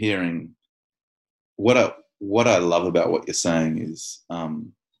hearing what I love about what you're saying is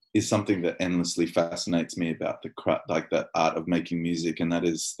something that endlessly fascinates me about the art of making music, and that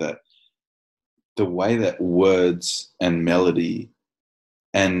is that the way that words and melody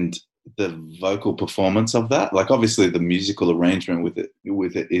and the vocal performance of that, like obviously the musical arrangement with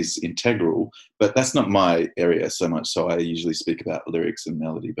it is integral, but that's not my area so much. So I usually speak about lyrics and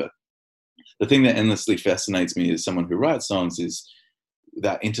melody. But the thing that endlessly fascinates me as someone who writes songs is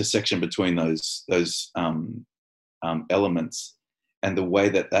that intersection between those elements, and the way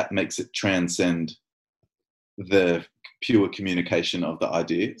that makes it transcend the pure communication of the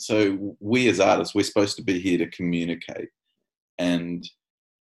idea. So we as artists, we're supposed to be here to communicate,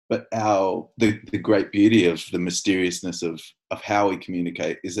 but the great beauty of the mysteriousness of how we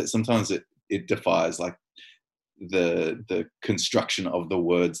communicate is that sometimes it defies like the construction of the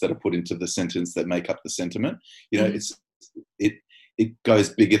words that are put into the sentence that make up the sentiment. You know, it goes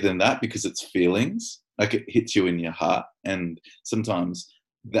bigger than that because it's feelings, like it hits you in your heart. And sometimes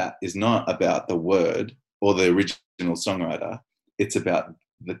that is not about the word or the original songwriter. It's about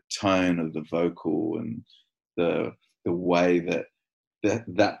the tone of the vocal and the way that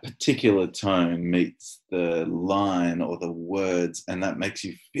particular tone meets the line or the words, and that makes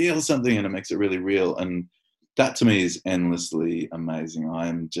you feel something, and it makes it really real. And that to me is endlessly amazing.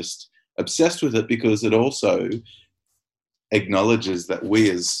 I'm just obsessed with it because it also acknowledges that we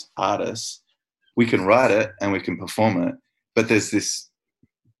as artists, we can write it and we can perform it, but there's this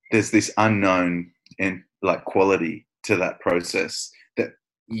unknown and like quality to that process that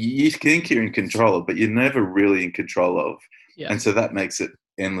you think you're in control of, but you're never really in control of. Yeah. And so that makes it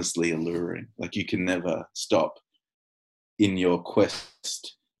endlessly alluring. Like you can never stop in your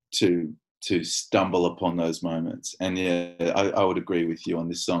quest to stumble upon those moments. And yeah, I would agree with you on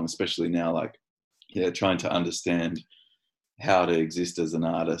this song, especially now, like, yeah, trying to understand how to exist as an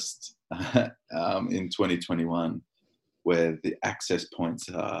artist in 2021, where the access points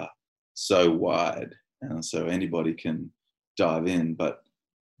are so wide, and so anybody can dive in, but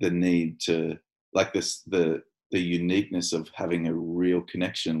the need to, like this, the uniqueness of having a real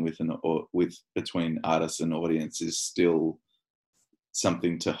connection with between artists and audience is still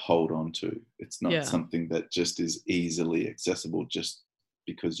something to hold on to. It's not something that just is easily accessible just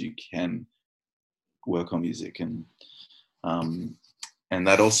because you can work on music. And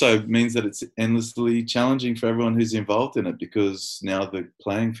that also means that it's endlessly challenging for everyone who's involved in it, because now the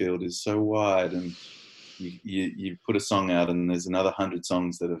playing field is so wide, and you put a song out and there's another 100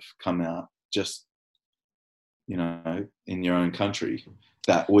 songs that have come out just, you know, in your own country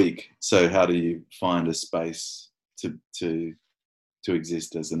that week. So how do you find a space to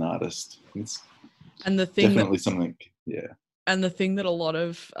exist as an artist? It's definitely something, yeah. And the thing that a lot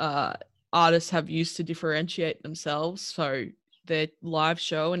of artists have used to differentiate themselves, so their live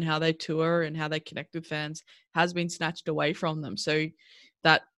show and how they tour and how they connect with fans, has been snatched away from them. So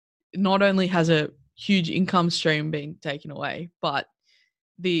that not only has a huge income stream being taken away, but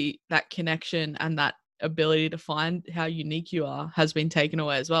that connection and that ability to find how unique you are has been taken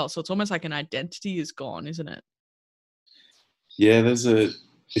away as well. So it's almost like an identity is gone, isn't it? Yeah, this is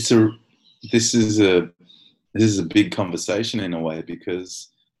a big conversation in a way, because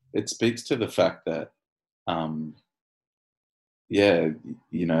it speaks to the fact that you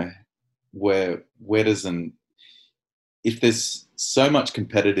know, where if there's so much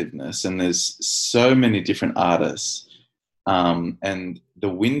competitiveness and there's so many different artists, and the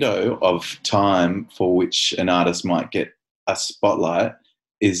window of time for which an artist might get a spotlight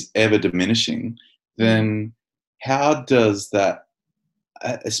is ever diminishing, then how does that,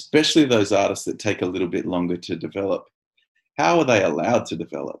 especially those artists that take a little bit longer to develop, how are they allowed to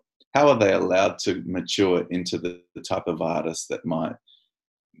develop? How are they allowed to mature into the type of artist that might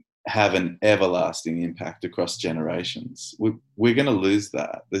have an everlasting impact across generations? We're going to lose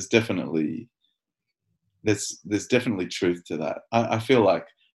that. There's definitely truth to that. I feel like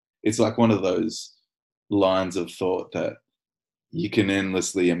it's like one of those lines of thought that you can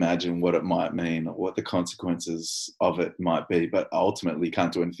endlessly imagine what it might mean or what the consequences of it might be, but ultimately you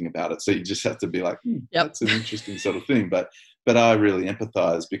can't do anything about it. So you just have to be like, that's an interesting sort of thing. But I really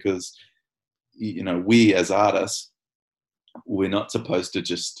empathize because, we as artists, we're not supposed to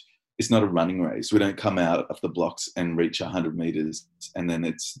just, it's not a running race. We don't come out of the blocks and reach 100 meters and then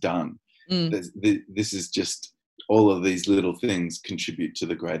it's done. This is just, all of these little things contribute to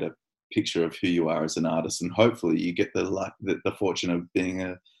the greater picture of who you are as an artist, and hopefully you get the fortune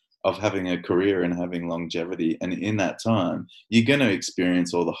of having a career and having longevity, and in that time you're going to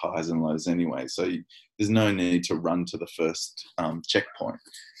experience all the highs and lows anyway, so there's no need to run to the first checkpoint.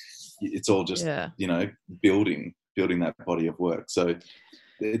 It's all just building that body of work. So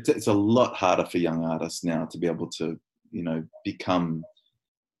it's a lot harder for young artists now to be able to become,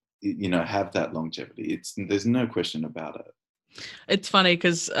 have that longevity. There's no question about it. It's funny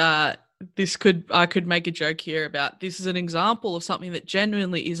because I could make a joke here about this is an example of something that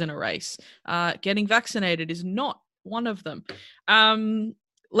genuinely isn't a race. Getting vaccinated is not one of them.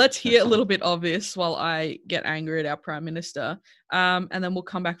 Let's hear a little bit of this while I get angry at our Prime Minister, and then we'll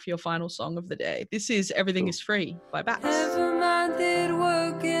come back for your final song of the day. This is Everything is Free by Bats. Never minded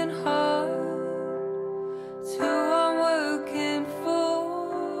working hard to I'm working for.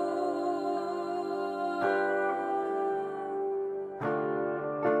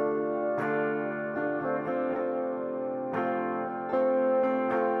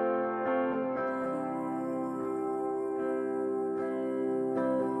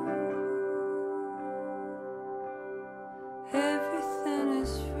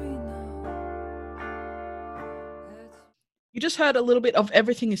 You just heard a little bit of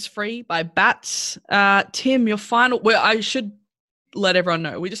Everything is Free by Bats. Tim, your final... Well, I should let everyone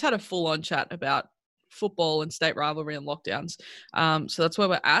know. We just had a full-on chat about football and state rivalry and lockdowns. So that's where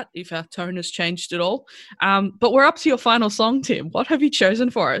we're at, if our tone has changed at all. But we're up to your final song, Tim. What have you chosen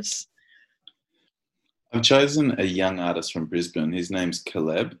for us? I've chosen a young artist from Brisbane. His name's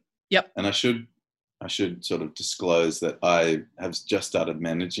Caleb. Yep. And I should sort of disclose that I have just started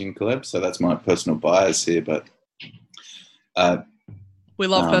managing Caleb, so that's my personal bias here, but... we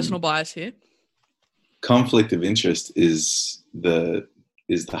love personal bias here. Conflict of interest is the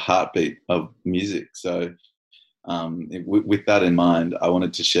heartbeat of music. So with that in mind, I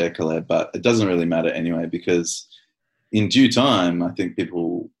wanted to share Caleb, but it doesn't really matter anyway, because in due time, I think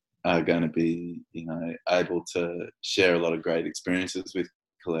people are going to be, able to share a lot of great experiences with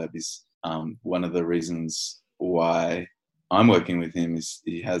Caleb. Is one of the reasons why I'm working with him is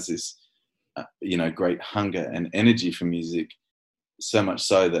he has this great hunger and energy for music, so much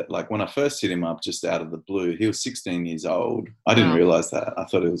so that, like, when I first hit him up just out of the blue, he was 16 years old. I didn't realize that. I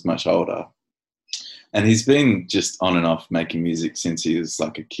thought he was much older. And he's been just on and off making music since he was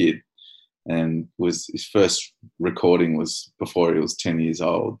like a kid, and his first recording was before he was 10 years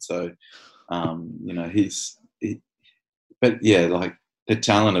old. So, but yeah, like, the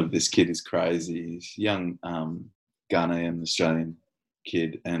talent of this kid is crazy. He's young, Ghanaian Australian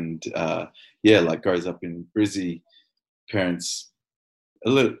kid, and grows up in Brizzy. Parents a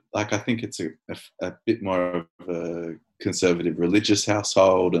little, like, I think it's a bit more of a conservative religious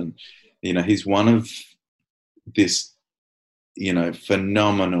household, and he's one of this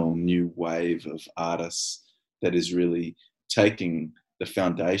phenomenal new wave of artists that is really taking the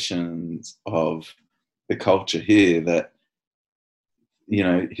foundations of the culture here that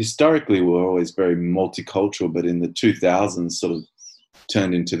historically were always very multicultural, but in the 2000s sort of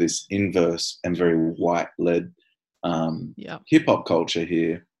turned into this inverse and very white-led hip-hop culture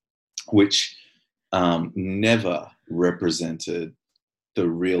here, which never represented the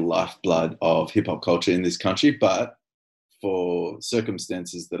real lifeblood of hip-hop culture in this country, but for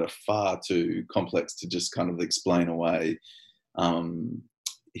circumstances that are far too complex to just kind of explain away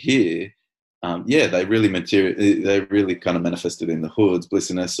here, they really kind of manifested in the hoods, Bliss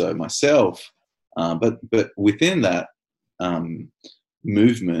and Esso, myself, but within that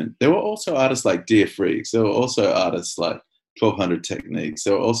movement, there were also artists like Dear Freaks. There were also artists like 1200 Techniques.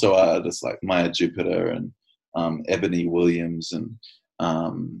 There were also artists like Maya Jupiter and Ebony Williams, and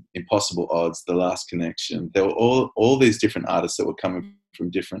Impossible Odds, The Last Connection. There were all these different artists that were coming from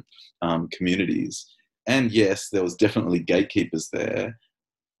different communities. And yes, there was definitely gatekeepers there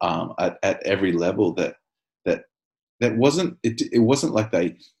at every level that wasn't, it wasn't like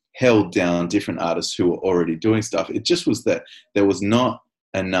they held down different artists who were already doing stuff. It just was that there was not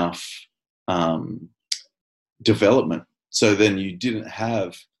enough development. So then you didn't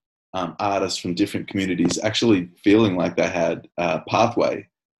have artists from different communities actually feeling like they had a pathway.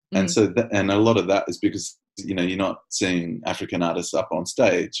 And so, and a lot of that is because, you know, you're not seeing African artists up on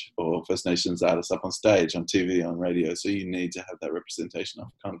stage or First Nations artists up on stage, on TV, on radio. So you need to have that representation.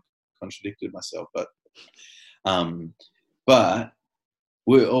 I've kind of contradicted myself, but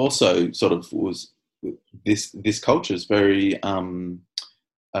we're also sort of this culture is very,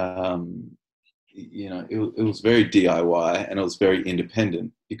 you know, it was very DIY and it was very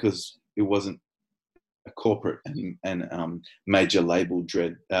independent because it wasn't a corporate and major label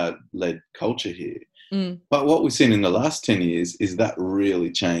led culture here. But what we've seen in the last 10 years is that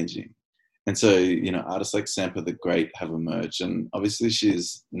really changing. And so, you know, artists like Sampa the Great have emerged, and obviously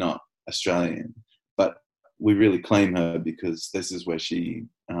she's not Australian, but we really claim her because this is where she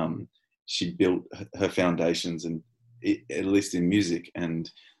built her foundations, and at least in music,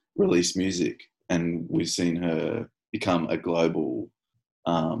 and released music. And we've seen her become a global,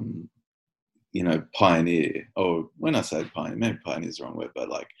 you know, pioneer. Or when I say pioneer, maybe pioneer is the wrong word, but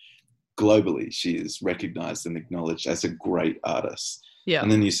like globally, she is recognized and acknowledged as a great artist. Yeah. And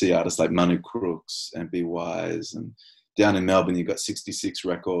then you see artists like Manu Crooks and Be Wise, and down in Melbourne, you've got 66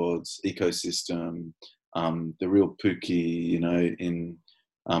 Records, Ecosystem, The Real Pookie, you know, in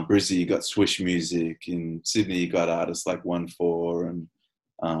Brizzy, you got Swish Music. In Sydney, you got artists like 1-4 and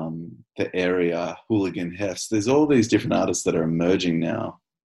The Area, Hooligan Hefts. There's all these different artists that are emerging now.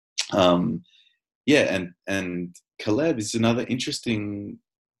 Yeah, and Caleb is another interesting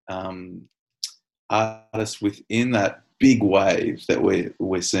artist within that big wave that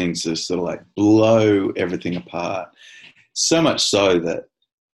we're seeing to sort of like blow everything apart. So much so that,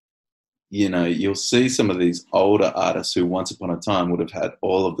 you know, you'll see some of these older artists who once upon a time would have had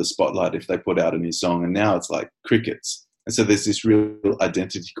all of the spotlight if they put out a new song, and now it's like crickets. And so there's this real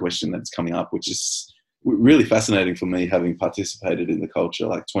identity question that's coming up, which is really fascinating for me, having participated in the culture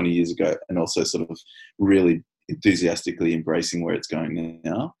like 20 years ago, and also sort of really enthusiastically embracing where it's going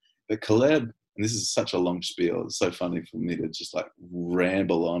now. But Caleb, and this is such a long spiel, it's so funny for me to just like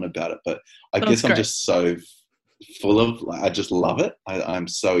ramble on about it, but I guess I'm just so full of, like, I just love it. I'm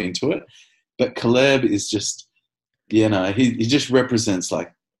so into it. But Caleb is just, you know, he just represents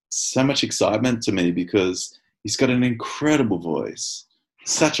like so much excitement to me because he's got an incredible voice,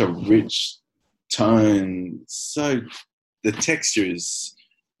 such a rich tone. So the texture is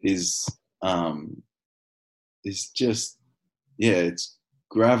just, yeah, it's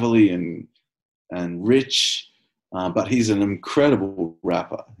gravelly and rich, but he's an incredible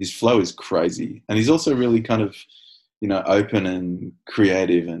rapper. His flow is crazy, and he's also really kind of, you know, open and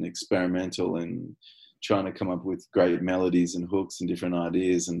creative and experimental and trying to come up with great melodies and hooks and different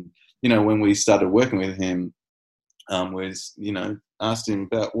ideas. And, you know, when we started working with him, we, you know, asked him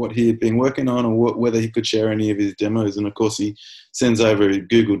about what he had been working on or whether he could share any of his demos. And of course he sends over a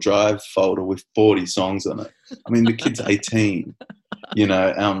Google Drive folder with 40 songs on it. I mean, the kid's 18, you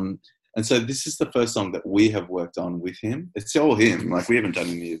know, and so this is the first song that we have worked on with him. It's all him. Like, we haven't done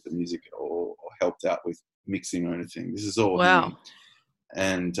any of the music or helped out with mixing or anything. This is all him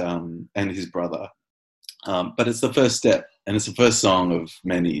and his brother. But it's the first step, and it's the first song of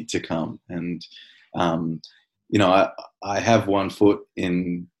many to come. And, you know, I have one foot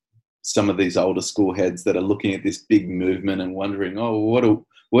in some of these older school heads that are looking at this big movement and wondering, oh,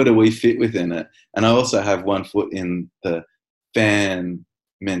 where do we fit within it? And I also have one foot in the fan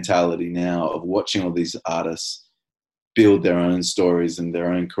mentality now of watching all these artists build their own stories and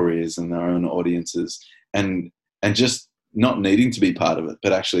their own careers and their own audiences, and just not needing to be part of it,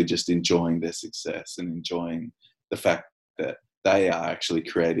 but actually just enjoying their success and enjoying the fact that they are actually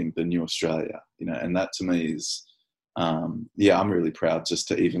creating the new Australia, you know. And that to me is, I'm really proud just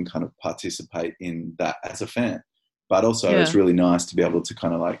to even kind of participate in that as a fan. But also it's really nice to be able to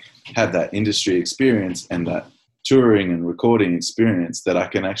kind of like have that industry experience and that touring and recording experience that I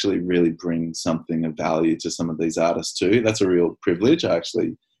can actually really bring something of value to some of these artists too. That's a real privilege.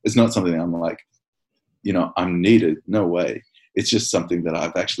 It's not something I'm like, you know, I'm needed. No way. It's just something that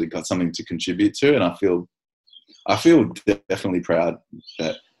I've actually got something to contribute to. And I feel definitely proud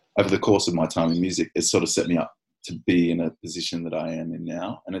that over the course of my time in music, it's sort of set me up to be in a position that I am in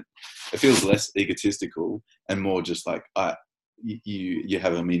now. And it feels less egotistical and more just like you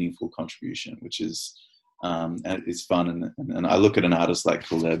have a meaningful contribution, which is and it's fun. And I look at an artist like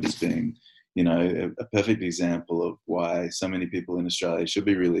Caleb as being, you know, a perfect example of why so many people in Australia should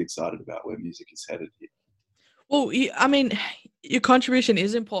be really excited about where music is headed here. Well, I mean, your contribution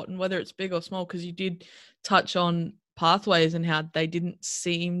is important, whether it's big or small, because you did touch on pathways and how they didn't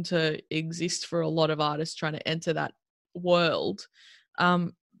seem to exist for a lot of artists trying to enter that world.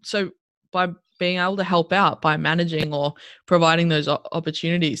 So by being able to help out by managing or providing those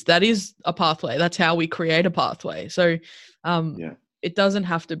opportunities, that is a pathway. That's how we create a pathway. So it doesn't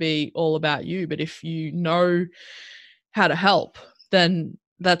have to be all about you, but if you know how to help, then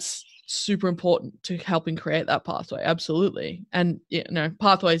that's super important to helping create that pathway. Absolutely. And, you know,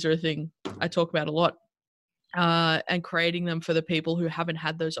 pathways are a thing I talk about a lot, and creating them for the people who haven't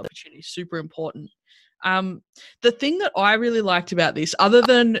had those opportunities, super important. The thing that I really liked about this, other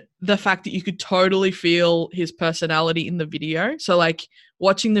than the fact that you could totally feel his personality in the video, so like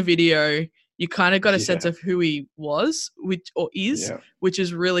watching the video, you kind of got a sense of who he was, which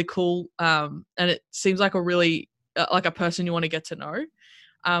is really cool. And it seems like a really like a person you want to get to know.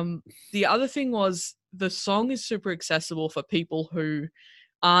 The other thing was the song is super accessible for people who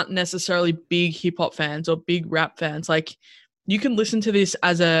aren't necessarily big hip hop fans or big rap fans. Like, you can listen to this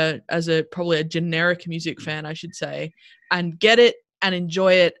as a probably a generic music fan, I should say, and get it and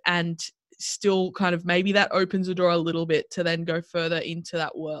enjoy it, and still kind of maybe that opens the door a little bit to then go further into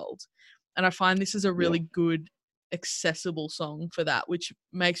that world. And I find this is a really good, accessible song for that, which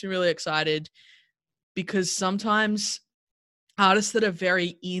makes me really excited, because sometimes artists that are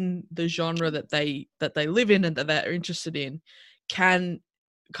very in the genre that they live in and that they're interested in can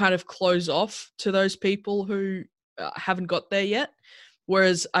kind of close off to those people who haven't got there yet.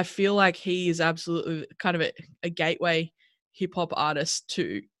 Whereas I feel like he is absolutely kind of a gateway hip hop artist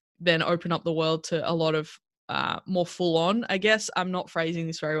to then open up the world to a lot of more full on, I guess I'm not phrasing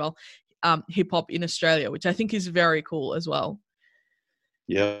this very well, hip hop in Australia, which I think is very cool as well.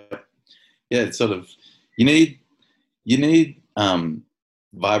 Yeah. It's sort of, you need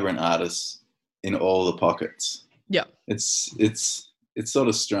vibrant artists in all the pockets. Yeah. It's sort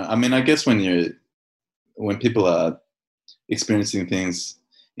of strange. I mean, I guess when people are experiencing things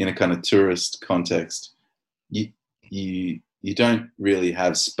in a kind of tourist context, you don't really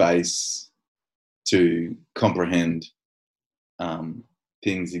have space to comprehend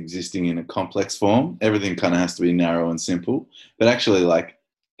things existing in a complex form. Everything kind of has to be narrow and simple. But actually, like,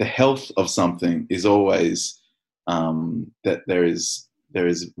 the health of something is always that there is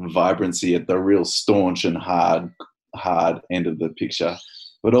vibrancy at the real staunch and hard end of the picture,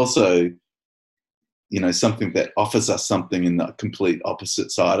 but also, you know, something that offers us something in the complete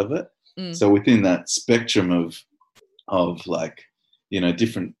opposite side of it. So within that spectrum of like, you know,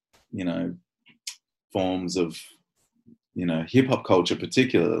 different, you know, forms of, you know, hip hop culture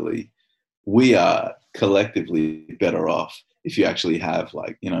particularly, we are collectively better off if you actually have,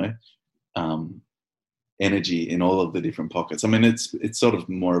 like, you know, energy in all of the different pockets. I mean, it's sort of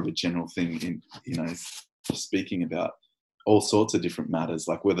more of a general thing in, you know, speaking about all sorts of different matters,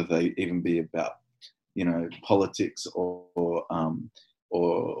 like whether they even be about, you know, politics or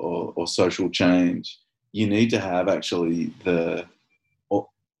social change. You need to have actually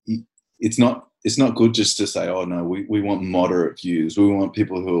it's not good just to say, oh no, we want moderate views. We want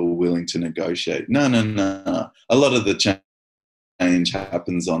people who are willing to negotiate. No. A lot of the change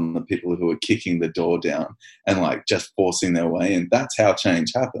happens on the people who are kicking the door down and like just forcing their way in. That's how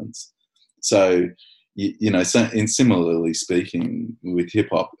change happens. So, you know, so in similarly speaking with hip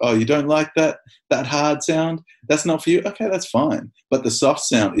hop, oh, you don't like that hard sound? That's not for you? Okay, that's fine. But the soft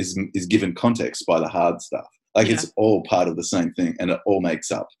sound is given context by the hard stuff. Like, it's all part of the same thing, and it all makes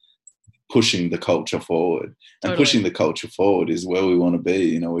up pushing the culture forward. And pushing the culture forward is where we want to be.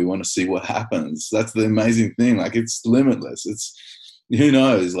 You know, we want to see what happens. That's the amazing thing. Like, it's limitless. It's, who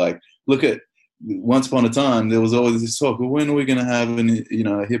knows? Like, look at, once upon a time, there was always this talk, well, when are we going to have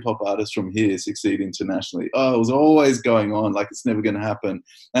a hip hop artist from here succeed internationally? Oh, it was always going on, like it's never going to happen.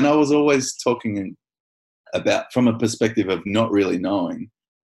 And I was always talking about from a perspective of not really knowing,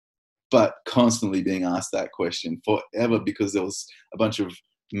 but constantly being asked that question forever, because there was a bunch of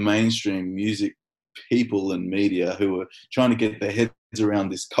mainstream music people and media who were trying to get their heads around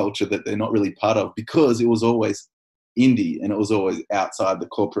this culture that they're not really part of, because it was always indie and it was always outside the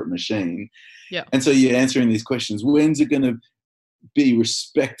corporate machine. Yeah. And so you're answering these questions. When's it going to be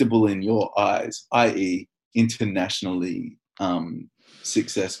respectable in your eyes, i.e. internationally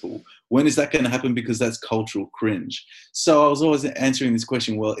successful? When is that going to happen? Because that's cultural cringe. So I was always answering this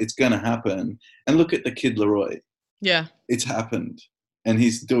question, well, it's going to happen. And look at the Kid Laroi. Yeah. It's happened. And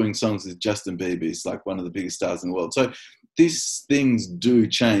he's doing songs with Justin Bieber. He's like one of the biggest stars in the world. So these things do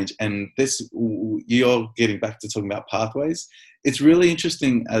change, and this, you're getting back to talking about pathways. It's really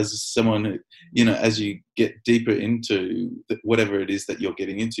interesting as someone who, you know, as you get deeper into whatever it is that you're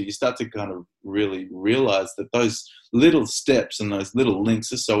getting into, you start to kind of really realize that those little steps and those little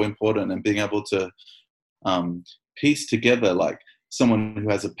links are so important, and being able to piece together, like someone who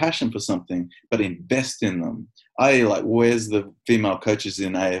has a passion for something, but invest in them. Like, where's the female coaches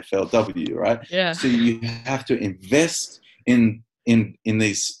in AFLW, right? Yeah. So you have to invest in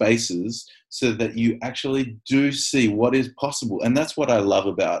these spaces so that you actually do see what is possible. And that's what I love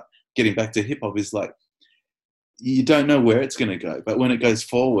about getting back to hip hop, is like, you don't know where it's going to go, but when it goes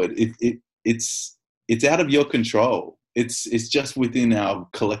forward, it's out of your control. It's just within our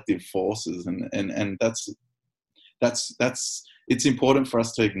collective forces, and that's it's important for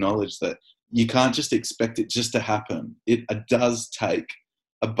us to acknowledge that you can't just expect it just to happen. It does take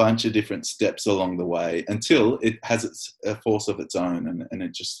a bunch of different steps along the way until it has a force of its own, and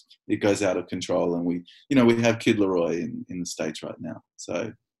it goes out of control. And we have Kid Laroi in the States right now.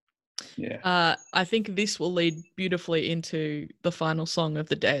 So, yeah. I think this will lead beautifully into the final song of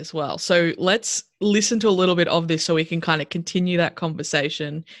the day as well. So let's listen to a little bit of this so we can kind of continue that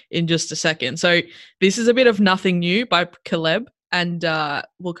conversation in just a second. So this is a bit of Nothing New by Caleb, and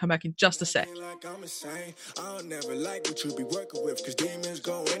we'll come back in just a sec. I'll never like what you be working with, cause demons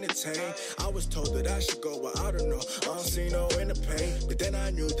go entertain. I was told that I should go, but I don't know. I don't see no inner pain. But then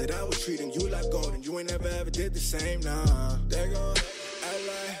I knew that I was treating you like gold, and you ain't never ever did the same. Nah, they gon' act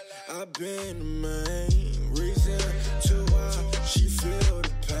like I've been the main reason to why she feel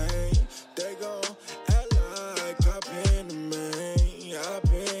the pain. They gon' act like I've been the main. I've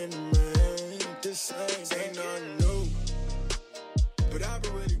been the main. This ain't nothing new. But I've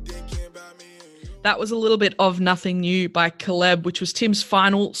been really thinking about me. That was a little bit of Nothing New by Caleb, which was Tim's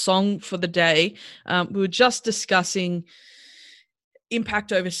final song for the day. We were just discussing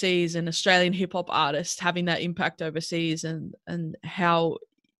impact overseas and Australian hip hop artists having that impact overseas, and how,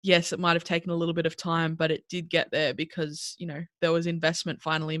 yes, it might have taken a little bit of time, but it did get there because, you know, there was investment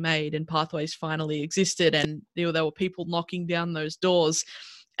finally made and pathways finally existed, and there were people knocking down those doors.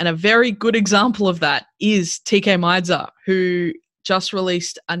 And a very good example of that is TK Maidza, who just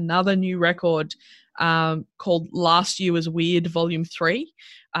released another new record called Last Year Was Weird Volume 3.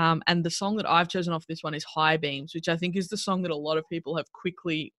 And the song that I've chosen off this one is High Beams, which I think is the song that a lot of people have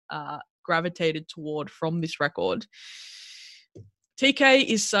quickly gravitated toward from this record. TK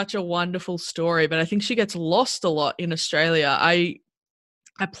is such a wonderful story, but I think she gets lost a lot in Australia. I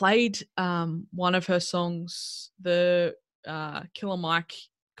played one of her songs, the Killer Mike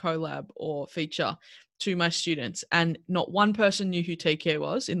collab or feature, to my students, and not one person knew who TK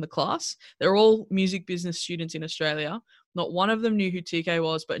was in the class. They're all music business students in Australia. Not one of them knew who TK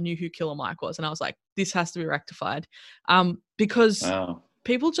was, but knew who Killer Mike was. And I was like, this has to be rectified. Because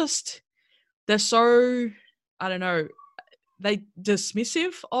people just, they're so, I don't know, they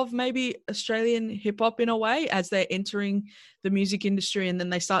dismissive of maybe Australian hip hop in a way as they're entering the music industry, and then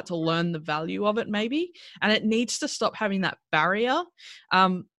they start to learn the value of it maybe. And it needs to stop having that barrier.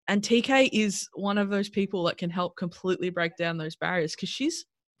 And TK is one of those people that can help completely break down those barriers, because she's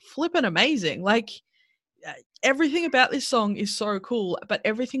flipping amazing. Like, everything about this song is so cool, but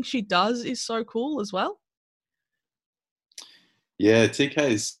everything she does is so cool as well. Yeah,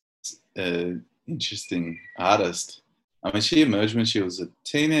 TK is an interesting artist. I mean, she emerged when she was a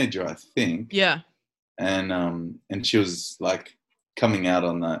teenager, I think. Yeah. And she was like coming out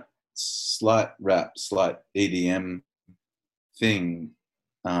on that slight rap, slight EDM thing.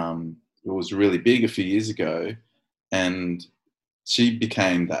 It was really big a few years ago, and she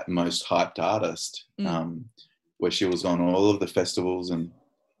became that most hyped artist, where she was on all of the festivals, and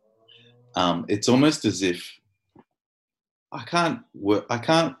it's almost as if I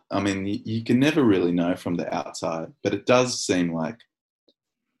mean, you can never really know from the outside, but it does seem like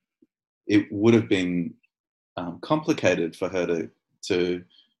it would have been complicated for her to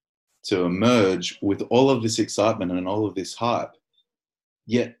emerge with all of this excitement and all of this hype.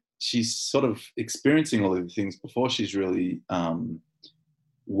 Yet she's sort of experiencing all of the things before she's really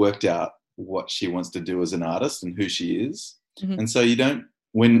worked out what she wants to do as an artist and who she is. Mm-hmm. And so you don't,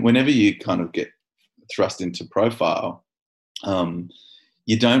 whenever you kind of get thrust into profile,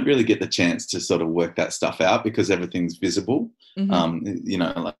 you don't really get the chance to sort of work that stuff out because everything's visible. Mm-hmm. You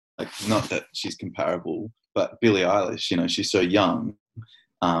know, like not that she's comparable, but Billie Eilish, you know, she's so young.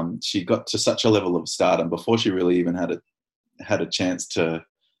 She got to such a level of stardom before she really even had a chance to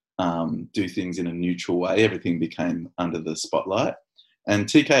do things in a neutral way. Everything became under the spotlight. And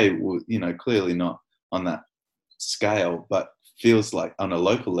TK, you know, clearly not on that scale, but feels like on a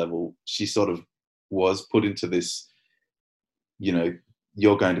local level, she sort of was put into this you know,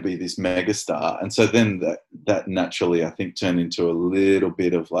 you're going to be this megastar. And so then that naturally, I think, turned into a little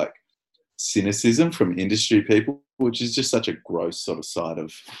bit of like cynicism from industry people, which is just such a gross sort of side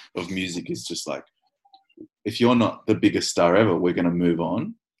of music. Is just like, if you're not the biggest star ever, we're going to move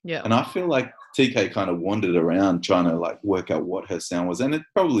on. Yeah. And I feel like TK kind of wandered around trying to like work out what her sound was. And it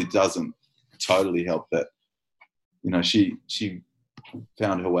probably doesn't totally help that, you know, she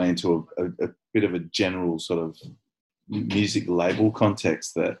found her way into a bit of a general sort of music label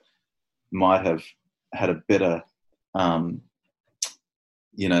context that might have had a better,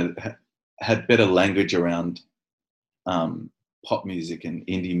 you know, had better language around pop music and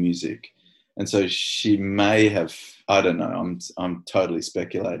indie music. And so she may have, I don't know, I'm totally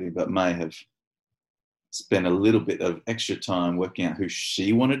speculating, but may have spent a little bit of extra time working out who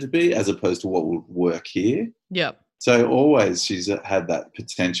she wanted to be as opposed to what would work here. Yeah. So always she's had that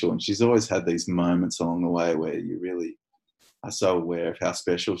potential, and she's always had these moments along the way where you really are so aware of how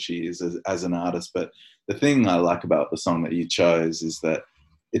special she is as an artist. But the thing I like about the song that you chose is that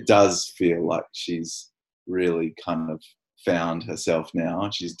it does feel like she's really kind of found herself now.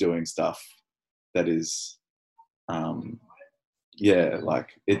 She's doing stuff that is, like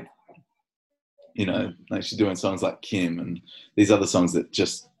it, you know, like she's doing songs like Kim and these other songs that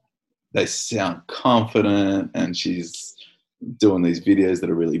just, they sound confident, and she's doing these videos that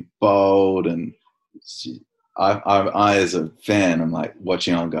are really bold. And I as a fan, I'm like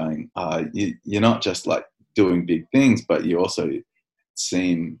watching on going, you're not just like doing big things, but you also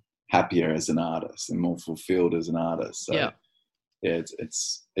seem happier as an artist and more fulfilled as an artist. So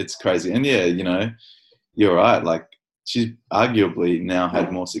it's crazy. And yeah, you know, you're right. Like she's arguably now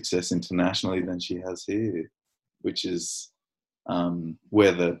had more success internationally than she has here, which is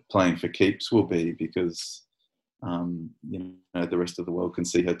where the playing for keeps will be, because you know, the rest of the world can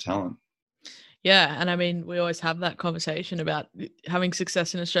see her talent. Yeah, and I mean, we always have that conversation about having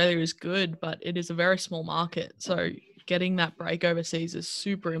success in Australia is good, but it is a very small market. So getting that break overseas is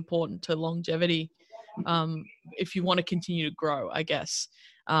super important to longevity. If you want to continue to grow, I guess.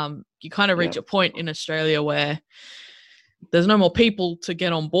 You kind of reach a point in Australia where there's no more people to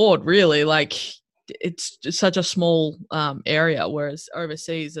get on board, really. Like, it's just such a small area, whereas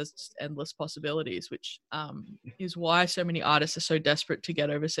overseas there's just endless possibilities, which is why so many artists are so desperate to get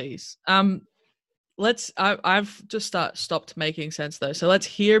overseas. I've just stopped making sense though, so let's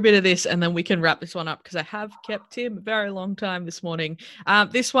hear a bit of this and then we can wrap this one up, because I have kept him a very long time this morning.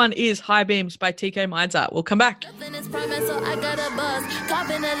 This one is High Beams by TK Mindset. We'll come back. Nothing is promised, so I got a buzz. Cop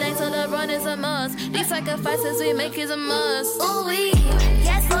in the lane, so the run is a must. These sacrifices we make is a must. Ooh,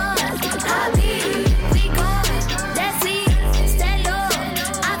 yes, Lord. I be, we going, that's it. Stay low,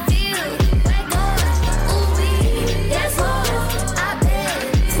 I feel, we're going. Ooh, yes, Lord. I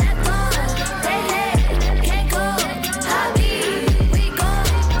bet, step on, they hate, can't go. I be, we going.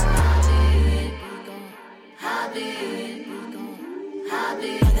 I be, we going.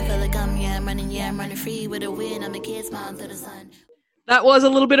 I can feel it come, yeah, I'm running free with a win. I'm a kid, smiling to the sun. That was a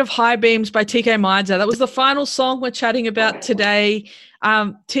little bit of High Beams by TK Mindset. That was the final song we're chatting about today.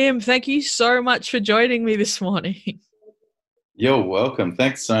 Tim, thank you so much for joining me this morning. You're welcome.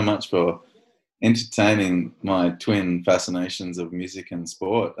 Thanks so much for entertaining my twin fascinations of music and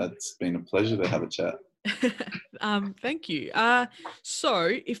sport. It's been a pleasure to have a chat. Thank you. So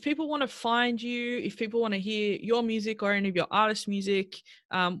if people want to find you, if people want to hear your music or any of your artist music,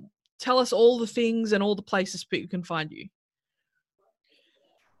 tell us all the things and all the places people can find you.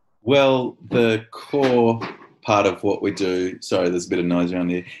 Well, the core part of what we do, sorry, there's a bit of noise around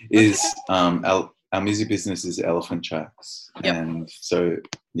here, is our music business is Elephant Tracks. Yep. And so,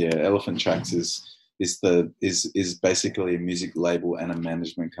 yeah, Elephant Tracks is basically a music label and a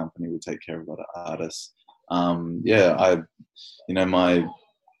management company. We take care of a lot of artists.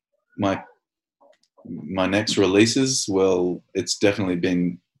 My next releases, well, it's definitely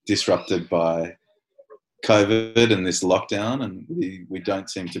been disrupted by COVID and this lockdown, and we don't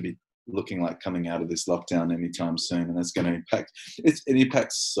seem to be looking like coming out of this lockdown anytime soon, and that's going to impact. It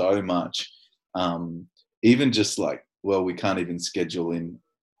impacts so much. Even just like, well, we can't even schedule in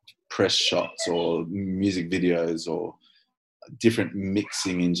press shots or music videos, or different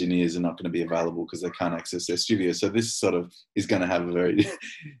mixing engineers are not going to be available because they can't access their studio. So this sort of is going to have a very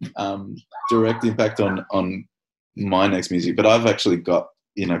direct impact on my next music. But I've actually got,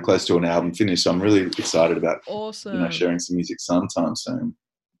 you know, close to an album finished, so I'm really excited about awesome. You know, sharing some music sometime soon.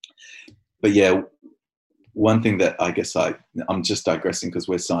 But yeah, one thing that I guess I'm just digressing because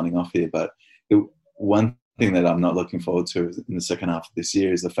we're signing off here, but one thing that I'm not looking forward to in the second half of this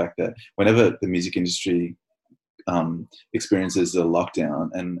year is the fact that whenever the music industry experiences the lockdown,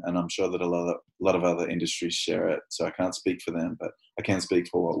 and I'm sure that a lot of other industries share it. So I can't speak for them, but I can speak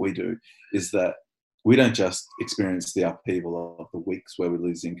for what we do. Is that we don't just experience the upheaval of the weeks where we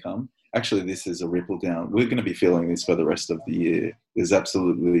lose income. Actually, this is a ripple down. We're going to be feeling this for the rest of the year. There's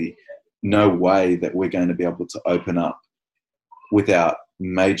absolutely no way that we're going to be able to open up without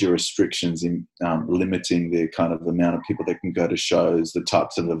major restrictions in limiting the kind of amount of people that can go to shows, the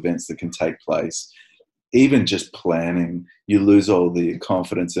types of events that can take place. Even just planning, you lose all the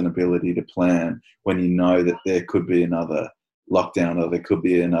confidence and ability to plan when you know that there could be another lockdown or there could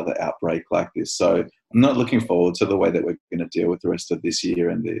be another outbreak like this. So I'm not looking forward to the way that we're going to deal with the rest of this year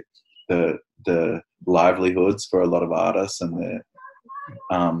and the livelihoods for a lot of artists and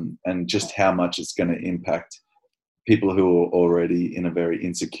just how much it's going to impact people who are already in a very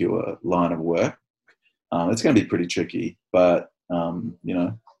insecure line of work. It's going to be pretty tricky, but a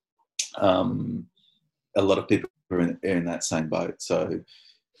lot of people are in that same boat. So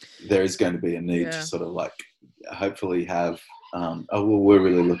there is going to be a need to sort of like hopefully have, we're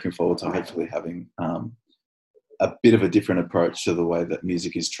really looking forward to hopefully having a bit of a different approach to the way that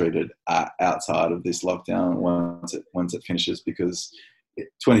music is treated outside of this lockdown once it finishes, because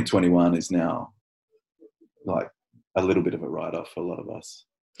 2021 is now like a little bit of a write-off for a lot of us.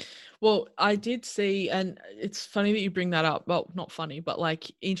 Well, I did see, and it's funny that you bring that up. Well, not funny, but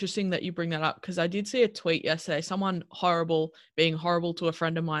like interesting that you bring that up, because I did see a tweet yesterday, someone being horrible to a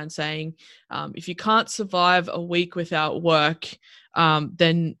friend of mine saying, if you can't survive a week without work,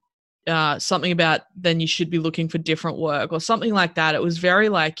 then something about then you should be looking for different work or something like that. It was very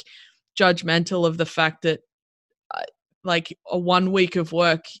like judgmental of the fact that like a 1 week of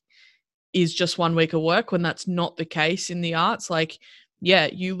work is just 1 week of work, when that's not the case in the arts. Like, yeah,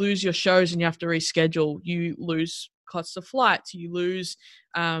 you lose your shows and you have to reschedule. You lose costs of flights. You lose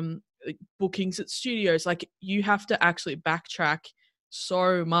bookings at studios. Like, you have to actually backtrack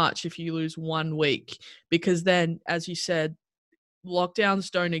so much if you lose 1 week, because then, as you said,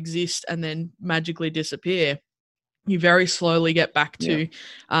 lockdowns don't exist and then magically disappear. You very slowly get back to,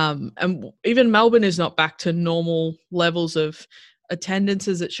 and even Melbourne is not back to normal levels of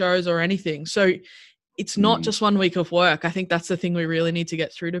attendances at shows or anything. So it's not just 1 week of work. I think that's the thing we really need to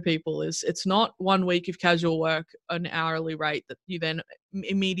get through to people, is it's not 1 week of casual work, an hourly rate that you then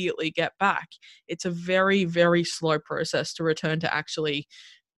immediately get back. It's a very, very slow process to return to actually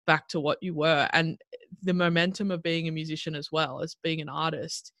back to what you were. And the momentum of being a musician as well as being an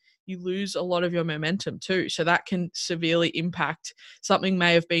artist, you lose a lot of your momentum too. So that can severely impact something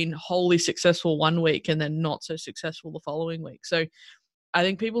may have been wholly successful 1 week and then not so successful the following week. So I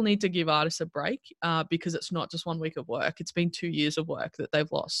think people need to give artists a break because it's not just 1 week of work. It's been 2 years of work that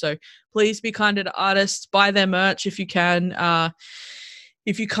they've lost. So please be kinder to artists. Buy their merch if you can.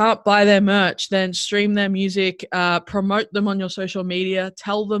 If you can't buy their merch, then stream their music, promote them on your social media,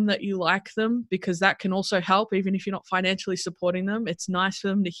 tell them that you like them, because that can also help even if you're not financially supporting them. It's nice for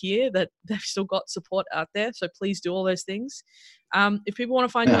them to hear that they've still got support out there. So please do all those things. If people want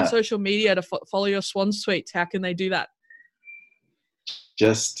to find you on social media to follow your Swans tweets, how can they do that?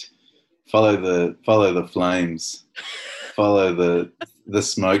 Just follow the flames, follow the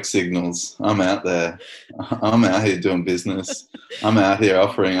smoke signals. I'm out there. I'm out here doing business. I'm out here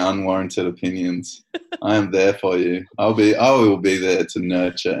offering unwarranted opinions. I am there for you. I will be there to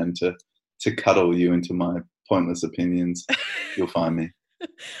nurture and to cuddle you into my pointless opinions. You'll find me.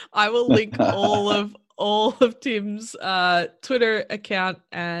 I will link all of Tim's Twitter account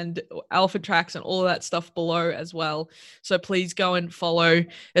and Elephant Tracks and all of that stuff below as well. So please go and follow,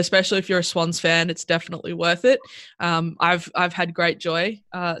 especially if you're a Swans fan. It's definitely worth it. I've had great joy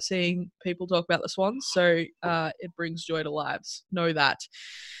seeing people talk about the Swans, so it brings joy to lives. Know that.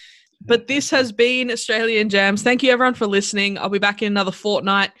 But this has been Australian Jams. Thank you everyone for listening. I'll be back in another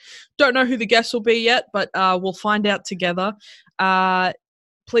fortnight. Don't know who the guests will be yet, but we'll find out together.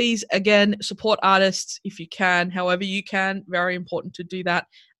 Please, again, support artists if you can, however you can. Very important to do that.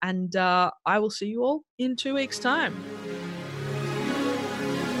 And I will see you all in 2 weeks' time.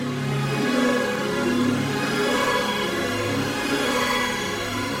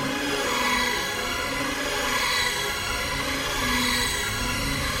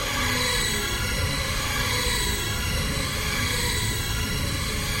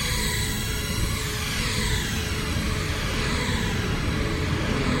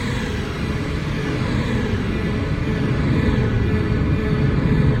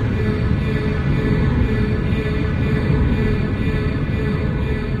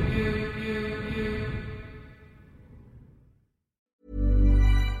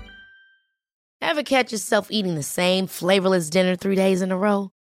 Ever catch yourself eating the same flavorless dinner 3 days in a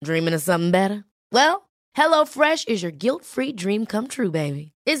row? Dreaming of something better? Well, HelloFresh is your guilt-free dream come true,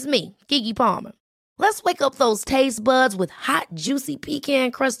 baby. It's me, Keke Palmer. Let's wake up those taste buds with hot, juicy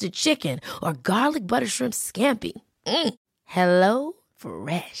pecan-crusted chicken or garlic butter shrimp scampi. Hello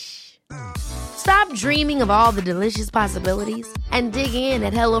Fresh. Stop dreaming of all the delicious possibilities and dig in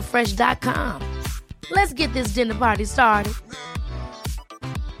at HelloFresh.com. Let's get this dinner party started.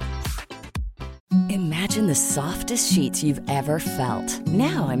 Imagine the softest sheets you've ever felt.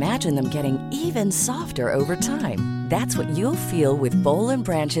 Now imagine them getting even softer over time. That's what you'll feel with Boll &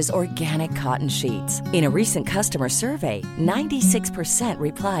 Branch's organic cotton sheets. In a recent customer survey, 96%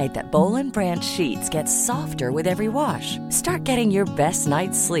 replied that Boll & Branch sheets get softer with every wash. Start getting your best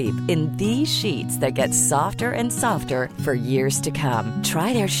night's sleep in these sheets that get softer and softer for years to come.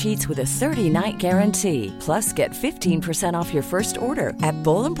 Try their sheets with a 30-night guarantee. Plus, get 15% off your first order at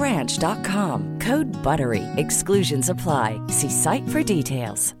bollandbranch.com. Code BUTTERY. Exclusions apply. See site for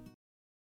details.